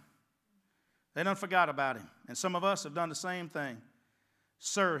them. They done forgot about him, and some of us have done the same thing.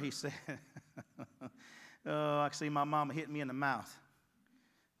 Sir, he said, oh, I can see my mama hitting me in the mouth.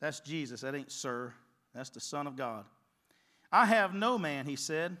 That's Jesus, that ain't sir. That's the Son of God. I have no man, he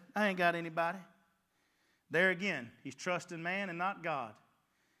said. I ain't got anybody. There again, he's trusting man and not God.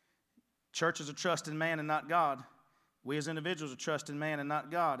 Churches are trusting man and not God. We as individuals are trusting man and not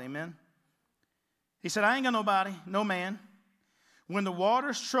God, amen. He said, I ain't got nobody, no man. When the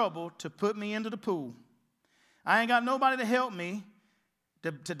water's troubled to put me into the pool, I ain't got nobody to help me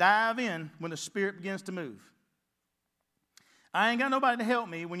to dive in when the Spirit begins to move. I ain't got nobody to help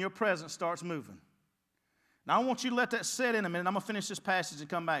me when your presence starts moving. Now, I want you to let that set in a minute. I'm going to finish this passage and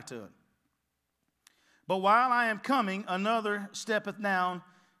come back to it. But while I am coming, another steppeth down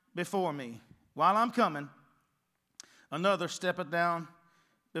before me. While I'm coming, another steppeth down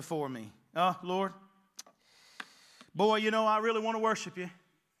before me. Oh, Lord. Boy, I really want to worship you.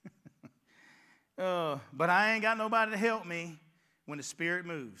 But I ain't got nobody to help me when the Spirit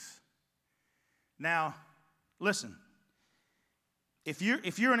moves. Now, listen. If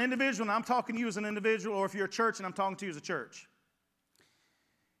you're an individual and I'm talking to you as an individual, or if you're a church and I'm talking to you as a church,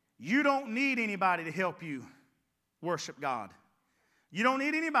 you don't need anybody to help you worship God. You don't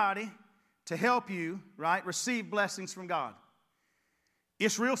need anybody to help you, right, receive blessings from God.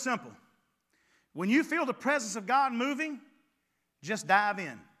 It's real simple. When you feel the presence of God moving, just dive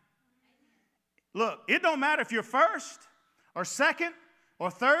in. Look, it don't matter if you're first or second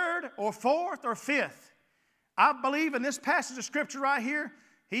or third or fourth or fifth. I believe in this passage of Scripture right here,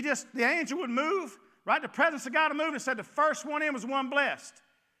 the angel would move, right? The presence of God would move and said the first one in was one blessed.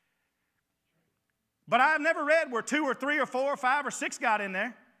 But I've never read where 2 or 3 or 4 or 5 or 6 got in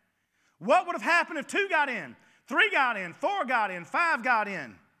there. What would have happened if 2 got in? 3 got in, 4 got in, 5 got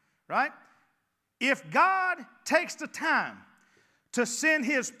in, right? If God takes the time to send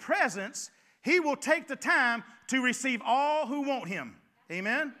his presence, he will take the time to receive all who want him.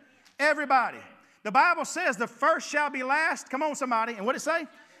 Amen? Everybody. The Bible says the first shall be last. Come on, somebody. And what did it say?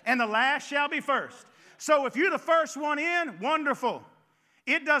 And the last shall be first. So if you're the first one in, wonderful.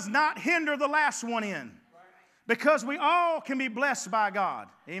 It does not hinder the last one in. Because we all can be blessed by God.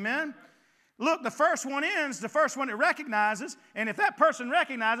 Amen? Look, the first one in is the first one that recognizes. And if that person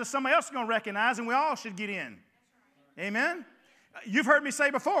recognizes, somebody else is going to recognize, and we all should get in. Amen? You've heard me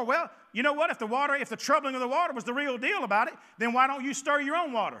say before, well, you know what? If the troubling of the water was the real deal about it, then why don't you stir your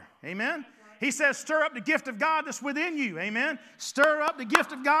own water? Amen? He says, stir up the gift of God that's within you. Amen? Stir up the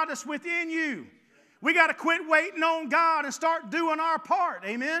gift of God that's within you. We got to quit waiting on God and start doing our part.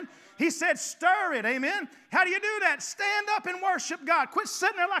 Amen? He said, stir it. Amen? How do you do that? Stand up and worship God. Quit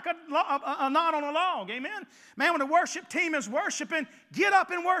sitting there like a knot on a log. Amen? Man, when the worship team is worshiping, get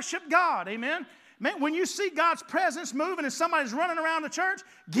up and worship God. Amen? Man, when you see God's presence moving and somebody's running around the church,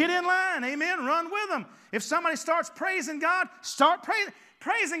 get in line. Amen? Run with them. If somebody starts praising God, start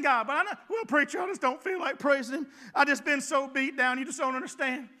praising God. But I know, well, preacher, I just don't feel like praising him. I've just been so beat down, you just don't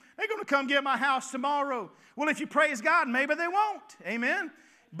understand. They're going to come get my house tomorrow. Well, if you praise God, maybe they won't. Amen?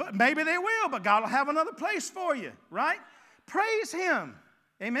 But maybe they will, but God will have another place for you, right? Praise him.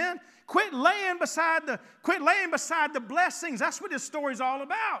 Amen? Quit laying beside the blessings. That's what this story's all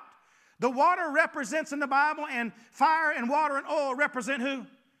about. The water represents in the Bible, and fire and water and oil represent who?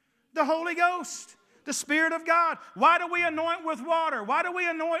 The Holy Ghost, the Spirit of God. Why do we anoint with water? Why do we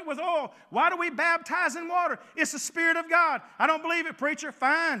anoint with oil? Why do we baptize in water? It's the Spirit of God. I don't believe it, preacher.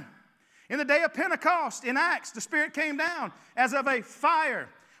 Fine. In the day of Pentecost, in Acts, the Spirit came down as of a fire.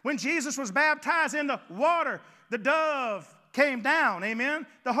 When Jesus was baptized in the water, the dove came down. Amen?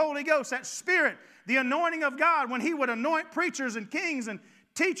 The Holy Ghost, that Spirit, the anointing of God, when he would anoint preachers and kings and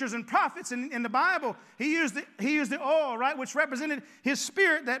teachers and prophets in the Bible, he used the oil, right, which represented his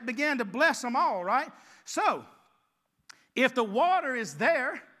Spirit that began to bless them all, right? So, if the water is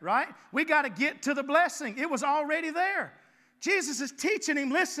there, right, we got to get to the blessing. It was already there. Jesus is teaching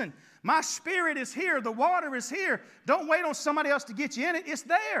him, listen, my Spirit is here. The water is here. Don't wait on somebody else to get you in it. It's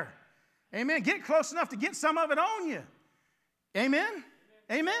there. Amen. Get close enough to get some of it on you. Amen.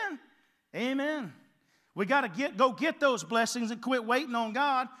 Amen. Amen. We got to go get those blessings and quit waiting on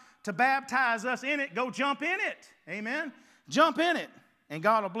God to baptize us in it. Go jump in it. Amen. Jump in it, and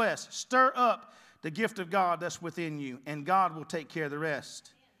God will bless. Stir up the gift of God that's within you, and God will take care of the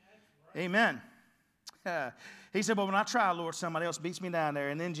rest. Amen. He said, well, when I try, Lord, somebody else beats me down there.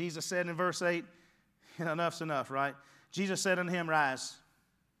 And then Jesus said in verse 8, enough's enough, right? Jesus said unto him, rise,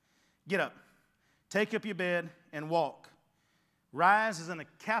 get up, take up your bed, and walk. Rise is in a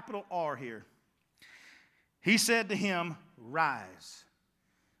capital R here. He said to him, rise,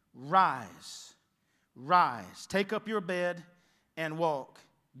 rise, rise. Take up your bed and walk.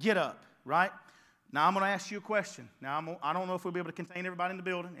 Get up, right? Now, I'm going to ask you a question. Now, I don't know if we'll be able to contain everybody in the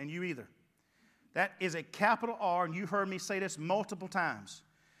building, and you either. That is a capital R, and you've heard me say this multiple times.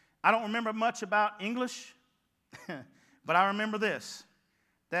 I don't remember much about English, but I remember this,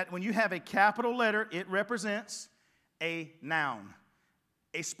 that when you have a capital letter, it represents a noun.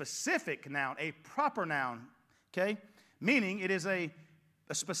 A specific noun, a proper noun, okay? Meaning it is a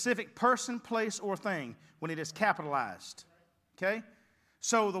specific person, place, or thing when it is capitalized, okay?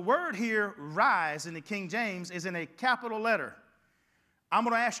 So the word here, rise, in the King James is in a capital letter. I'm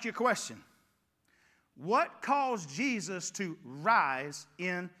going to ask you a question. What caused Jesus to rise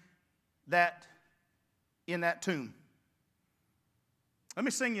in that tomb? Let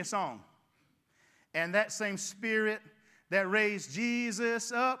me sing you a song. And that same Spirit that raised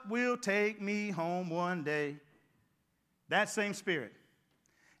Jesus up will take me home one day. That same Spirit.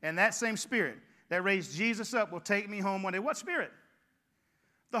 And that same Spirit that raised Jesus up will take me home one day. What Spirit?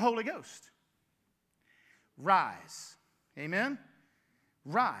 The Holy Ghost. Rise. Amen?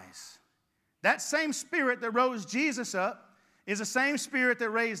 Rise. That same Spirit that rose Jesus up is the same Spirit that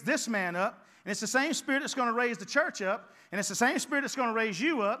raised this man up, and it's the same Spirit that's going to raise the church up, and it's the same Spirit that's going to raise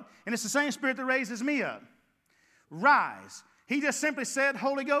you up, and it's the same Spirit that raises me up. Rise. He just simply said,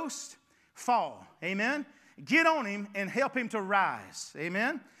 Holy Ghost, fall. Amen? Get on him and help him to rise.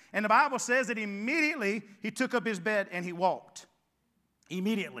 Amen? And the Bible says that immediately he took up his bed and he walked.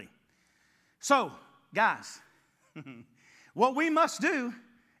 Immediately. So, guys, what we must do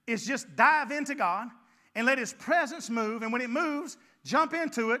is just dive into God and let his presence move. And when it moves, jump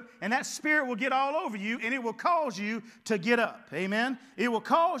into it, and that Spirit will get all over you, and it will cause you to get up. Amen? It will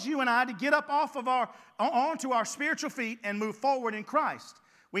cause you and I to get up onto our spiritual feet and move forward in Christ.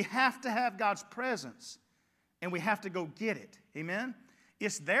 We have to have God's presence. and we have to go get it. Amen?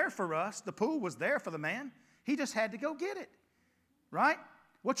 It's there for us. The pool was there for the man. He just had to go get it, right?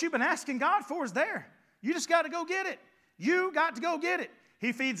 What you've been asking God for is there. You just got to go get it. You got to go get it.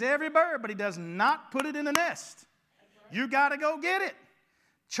 He feeds every bird, but he does not put it in a nest. You got to go get it.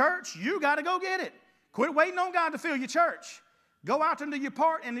 Church, you got to go get it. Quit waiting on God to fill your church. Go out and do your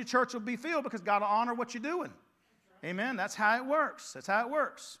part, and the church will be filled because God will honor what you're doing. Amen. That's how it works. That's how it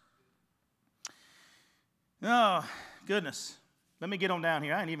works. Oh, goodness. Let me get on down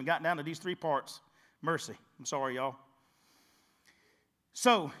here. I ain't even gotten down to these 3 parts. Mercy. I'm sorry, y'all.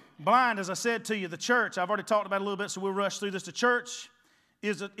 So, blind, as I said to you, the church, I've already talked about it a little bit, so we'll rush through this. The church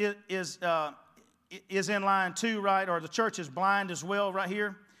is in line 2, right? Or the church is blind as well right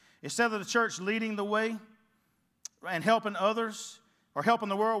here. Instead of the church leading the way and helping others or helping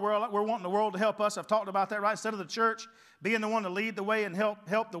the world, we're wanting the world to help us. I've talked about that, right? Instead of the church being the one to lead the way and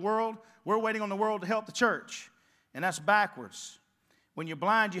help the world, we're waiting on the world to help the church. And that's backwards. When you're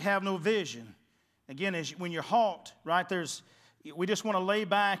blind, you have no vision. Again, when you're halt, right, we just want to lay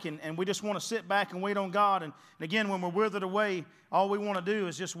back and we just want to sit back and wait on God. And again, when we're withered away, all we want to do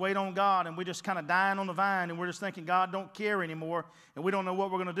is just wait on God, and we're just kind of dying on the vine, and we're just thinking God don't care anymore, and we don't know what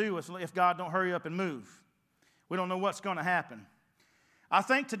we're going to do if God don't hurry up and move. We don't know what's going to happen. I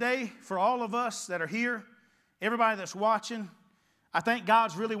think today, for all of us that are here, everybody that's watching, I think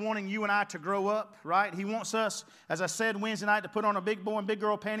God's really wanting you and I to grow up, right? He wants us, as I said Wednesday night, to put on our big boy and big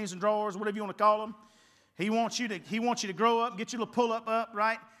girl panties and drawers, whatever you want to call them. He wants you to grow up, get your little pull-up up,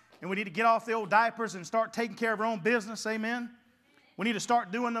 right? And we need to get off the old diapers and start taking care of our own business, amen? We need to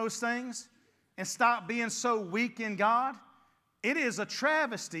start doing those things and stop being so weak in God. It is a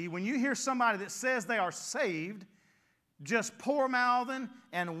travesty when you hear somebody that says they are saved just poor-mouthing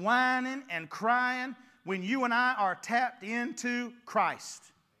and whining and crying when you and I are tapped into Christ.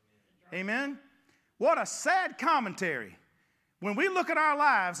 Amen? What a sad commentary when we look at our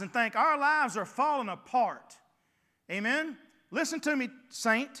lives and think our lives are falling apart. Amen? Listen to me,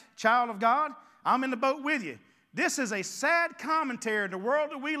 saint, child of God. I'm in the boat with you. This is a sad commentary in the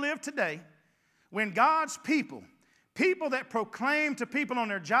world that we live today when God's people that proclaim to people on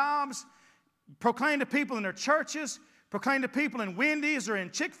their jobs, proclaim to people in their churches, proclaim to people in Wendy's or in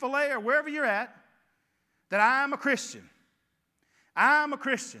Chick-fil-A or wherever you're at, that I'm a Christian. I'm a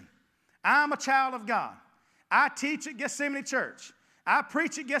Christian. I'm a child of God. I teach at Gethsemane Church. I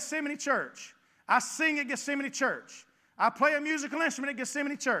preach at Gethsemane Church. I sing at Gethsemane Church. I play a musical instrument at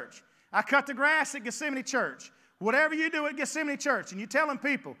Gethsemane Church. I cut the grass at Gethsemane Church. Whatever you do at Gethsemane Church, and you're telling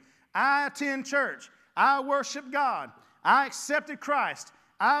people, I attend church. I worship God. I accepted Christ.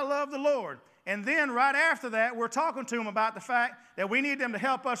 I love the Lord. And then right after that, we're talking to them about the fact that we need them to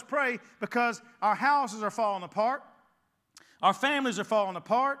help us pray because our houses are falling apart. Our families are falling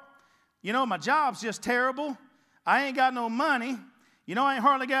apart. You know, my job's just terrible. I ain't got no money. You know, I ain't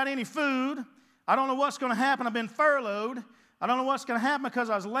hardly got any food. I don't know what's going to happen. I've been furloughed. I don't know what's going to happen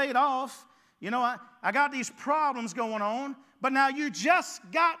because I was laid off. You know, I got these problems going on. But now you just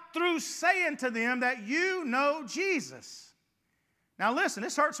got through saying to them that you know Jesus. Now listen,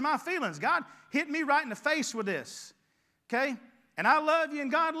 this hurts my feelings. God hit me right in the face with this, okay? And I love you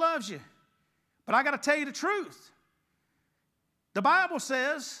and God loves you. But I got to tell you the truth. The Bible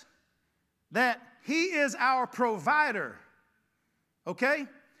says that He is our provider, okay?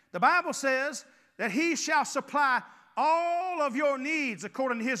 The Bible says that He shall supply all of your needs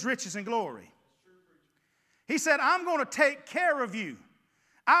according to His riches and glory. He said, I'm going to take care of you.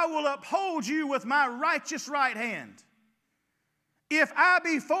 I will uphold you with my righteous right hand. If I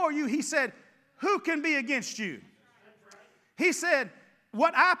be for you, He said, who can be against you? He said,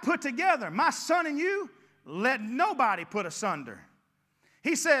 what I put together, my son and you, let nobody put asunder.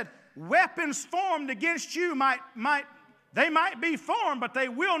 He said, weapons formed against you might be formed, but they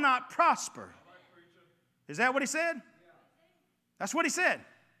will not prosper. Is that what He said? That's what He said.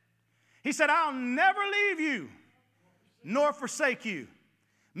 He said, I'll never leave you nor forsake you.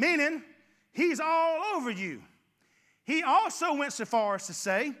 Meaning, He's all over you. He also went so far as to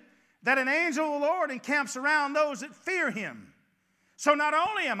say that an angel of the Lord encamps around those that fear Him. So not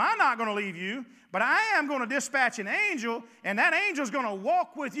only am I not going to leave you, but I am going to dispatch an angel, and that angel is going to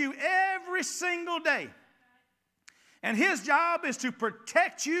walk with you every single day. And his job is to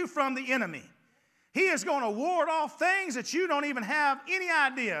protect you from the enemy. He is going to ward off things that you don't even have any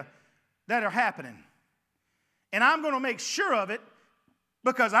idea that are happening. And I'm going to make sure of it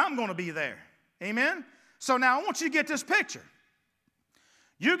because I'm going to be there. Amen? So now I want you to get this picture.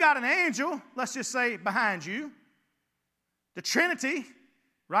 You got an angel, let's just say, behind you. The Trinity,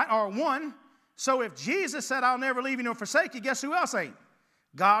 right, are one. So if Jesus said, I'll never leave you nor forsake you, guess who else ain't?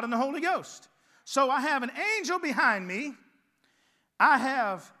 God and the Holy Ghost. So I have an angel behind me. I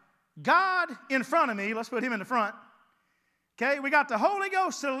have God in front of me. Let's put him in the front. Okay, we got the Holy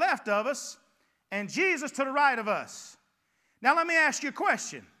Ghost to the left of us and Jesus to the right of us. Now let me ask you a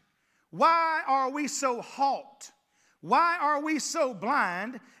question. Why are we so halt? Why are we so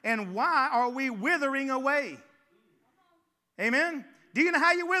blind? And why are we withering away? Amen? Do you know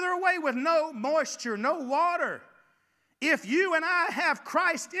how you wither away? With no moisture, no water. If you and I have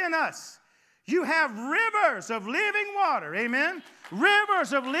Christ in us, you have rivers of living water. Amen?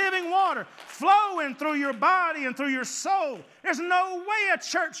 Rivers of living water flowing through your body and through your soul. There's no way a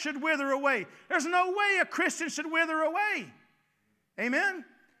church should wither away. There's no way a Christian should wither away. Amen?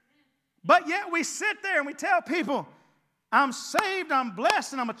 But yet we sit there and we tell people, I'm saved, I'm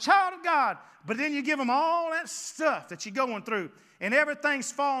blessed, and I'm a child of God. But then you give them all that stuff that you're going through, and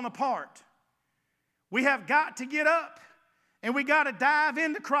everything's falling apart. We have got to get up, and we got to dive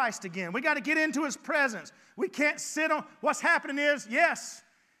into Christ again. We got to get into His presence. We can't sit on. What's happening is, yes,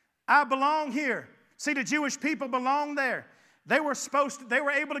 I belong here. See, the Jewish people belong there. They were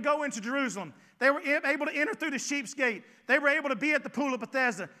able to go into Jerusalem. They were able to enter through the sheep's gate. They were able to be at the pool of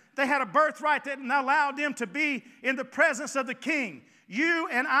Bethesda. They had a birthright that allowed them to be in the presence of the King. You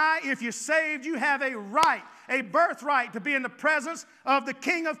and I, if you're saved, you have a right, a birthright to be in the presence of the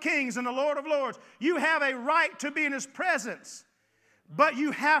King of Kings and the Lord of Lords. You have a right to be in His presence. But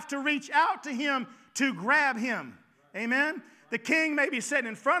you have to reach out to Him to grab Him. Amen? The King may be sitting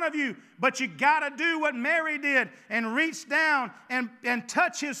in front of you, but you got to do what Mary did and reach down and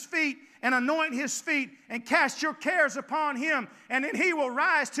touch His feet and anoint His feet and cast your cares upon Him. And then He will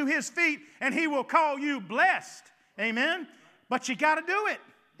rise to His feet and He will call you blessed. Amen? But you got to do it.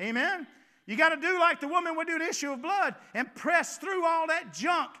 Amen? You got to do like the woman would do the issue of blood and press through all that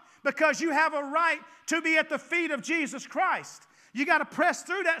junk because you have a right to be at the feet of Jesus Christ. You got to press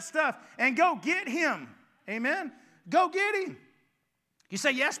through that stuff and go get Him. Amen? Go get Him. You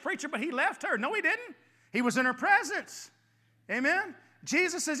say, yes, preacher, but He left her. No, He didn't. He was in her presence. Amen?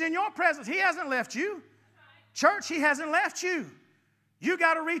 Jesus is in your presence. He hasn't left you. Church, He hasn't left you. You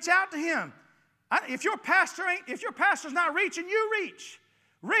got to reach out to Him. If your pastor's not reaching, you reach.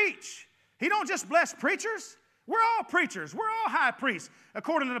 Reach. He don't just bless preachers. We're all preachers. We're all high priests.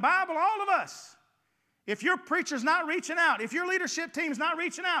 According to the Bible, all of us. If your preacher's not reaching out, if your leadership team's not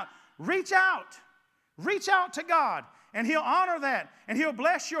reaching out, reach out. Reach out to God, and He'll honor that, and He'll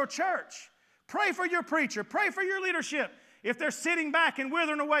bless your church. Pray for your preacher. Pray for your leadership. If they're sitting back and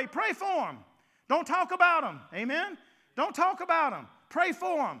withering away, pray for them. Don't talk about them. Amen? Don't talk about them. Pray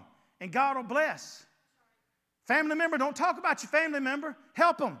for them, and God will bless. Family member, don't talk about your family member.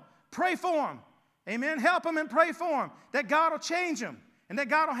 Help them. Pray for them. Amen? Help them and pray for them, that God will change them, and that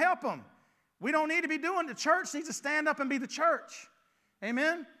God will help them. We don't need to be doing the church needs to stand up and be the church.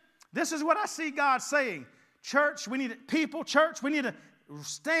 Amen? This is what I see God saying. Church, we need to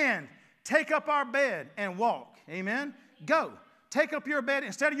stand, take up our bed and walk. Amen? Go. Take up your bed.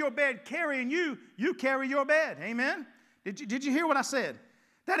 Instead of your bed carrying you, you carry your bed. Amen? Did you hear what I said?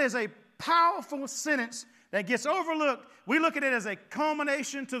 That is a powerful sentence that gets overlooked. We look at it as a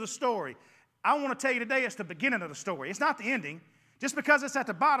culmination to the story. I want to tell you today it's the beginning of the story. It's not the ending. Just because it's at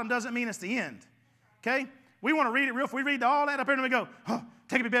the bottom doesn't mean it's the end. Okay? We want to read it real. If we read all that up here and we go, oh,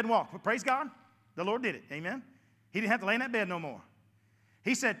 take up your bed and walk. Well, praise God. The Lord did it. Amen? He didn't have to lay in that bed no more.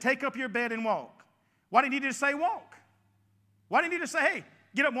 He said, take up your bed and walk. Why didn't He just say walk? Why didn't He just say, hey,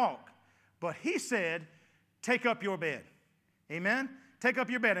 get up and walk? But He said, take up your bed. Amen? Take up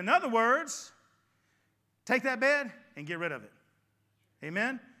your bed. In other words, take that bed and get rid of it.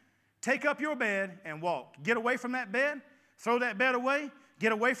 Amen? Take up your bed and walk. Get away from that bed. Throw that bed away.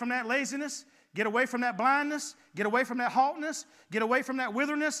 Get away from that laziness. Get away from that blindness. Get away from that haltness. Get away from that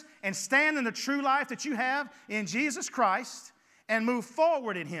witherness and stand in the true life that you have in Jesus Christ and move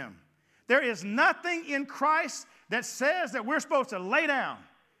forward in Him. There is nothing in Christ that says that we're supposed to lay down.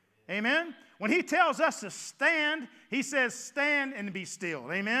 Amen? When He tells us to stand, He says stand and be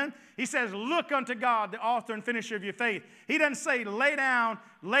still. Amen? He says look unto God, the author and finisher of your faith. He doesn't say lay down,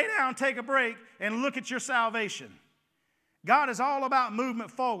 take a break, and look at your salvation. God is all about movement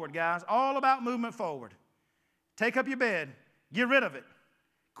forward, guys. All about movement forward. Take up your bed. Get rid of it.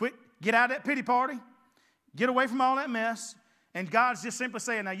 Quit. Get out of that pity party. Get away from all that mess. And God's just simply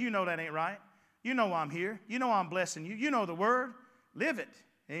saying, now you know that ain't right. You know I'm here. You know I'm blessing you. You know the word. Live it.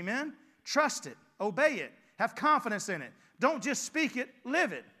 Amen? Trust it. Obey it. Have confidence in it. Don't just speak it.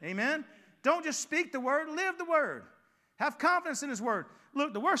 Live it. Amen? Don't just speak the word. Live the word. Have confidence in His word.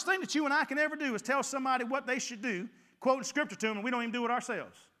 Look, the worst thing that you and I can ever do is tell somebody what they should do, quoting Scripture to them, and we don't even do it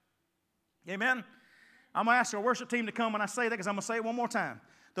ourselves. Amen? I'm going to ask our worship team to come when I say that because I'm going to say it one more time.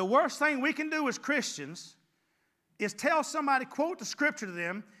 The worst thing we can do as Christians is tell somebody, quote the scripture to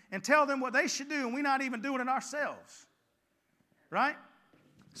them, and tell them what they should do, and we're not even doing it ourselves. Right?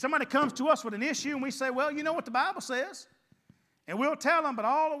 Somebody comes to us with an issue, and we say, well, you know what the Bible says. And we'll tell them, but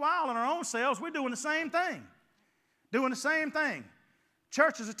all the while in our own selves, we're doing the same thing. Doing the same thing.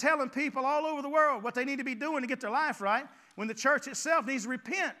 Churches are telling people all over the world what they need to be doing to get their life right, when the church itself needs to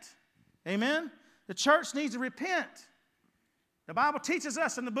repent. Amen? The church needs to repent. The Bible teaches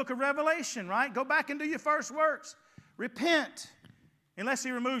us in the book of Revelation, right? Go back and do your first works. Repent, unless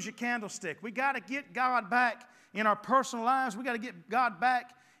He removes your candlestick. We got to get God back in our personal lives. We got to get God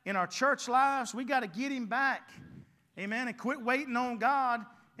back in our church lives. We got to get Him back. Amen. And quit waiting on God.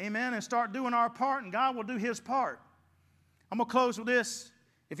 Amen. And start doing our part, and God will do His part. I'm going to close with this.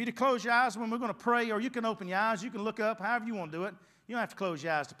 If you to close your eyes when we're going to pray, or you can open your eyes, you can look up, however you want to do it. You don't have to close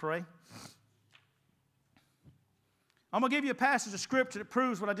your eyes to pray. I'm going to give you a passage of scripture that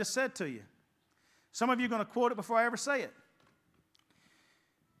proves what I just said to you. Some of you are going to quote it before I ever say it.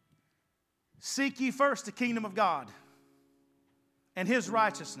 Seek ye first the kingdom of God and His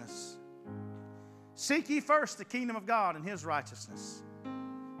righteousness. Seek ye first the kingdom of God and His righteousness.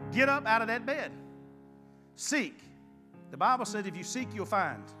 Get up out of that bed. Seek. The Bible says if you seek, you'll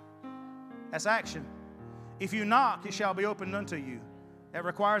find. That's action. If you knock, it shall be opened unto you. That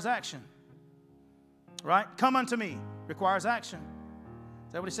requires action. Right? Come unto me. Requires action.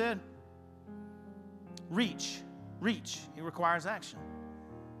 Is that what He said? Reach. Reach. It requires action.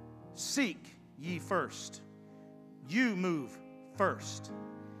 Seek ye first. You move first.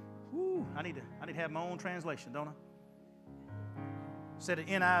 Woo, I need to have my own translation, don't I? Instead of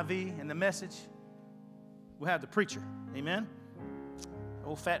NIV and the Message, we'll have the preacher. Amen?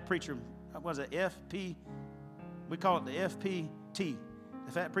 Old fat preacher. What was it? FP. We call it the FPT,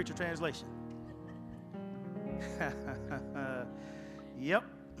 the Fat Preacher Translation. Yep.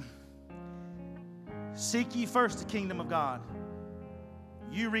 Seek ye first the kingdom of God.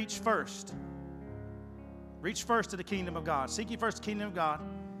 You reach first. Reach first to the kingdom of God. Seek ye first the kingdom of God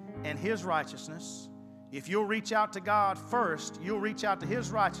and His righteousness. If you'll reach out to God first, you'll reach out to His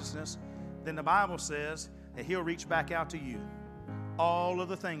righteousness, then the Bible says that He'll reach back out to you. All of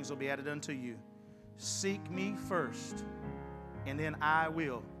the things will be added unto you. Seek me first, and then I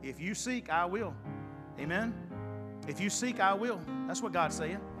will. If you seek, I will. Amen? If you seek, I will. That's what God's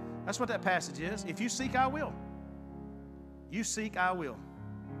saying. That's what that passage is. If you seek, I will. You seek, I will.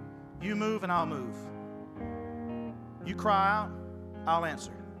 You move, and I'll move. You cry out, I'll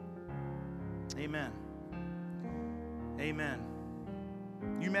answer. Amen. Amen.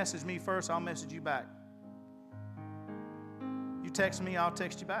 You message me first, I'll message you back. You text me, I'll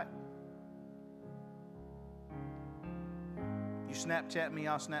text you back. You Snapchat me,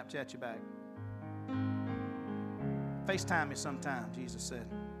 I'll Snapchat you back. FaceTime me sometime, Jesus said.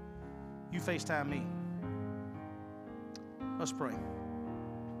 You FaceTime me. Let's pray.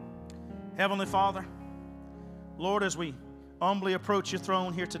 Heavenly Father, Lord, as we humbly approach your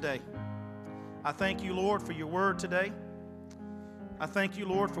throne here today, I thank you, Lord, for your word today. I thank you,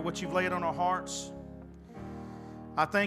 Lord, for what you've laid on our hearts. I thank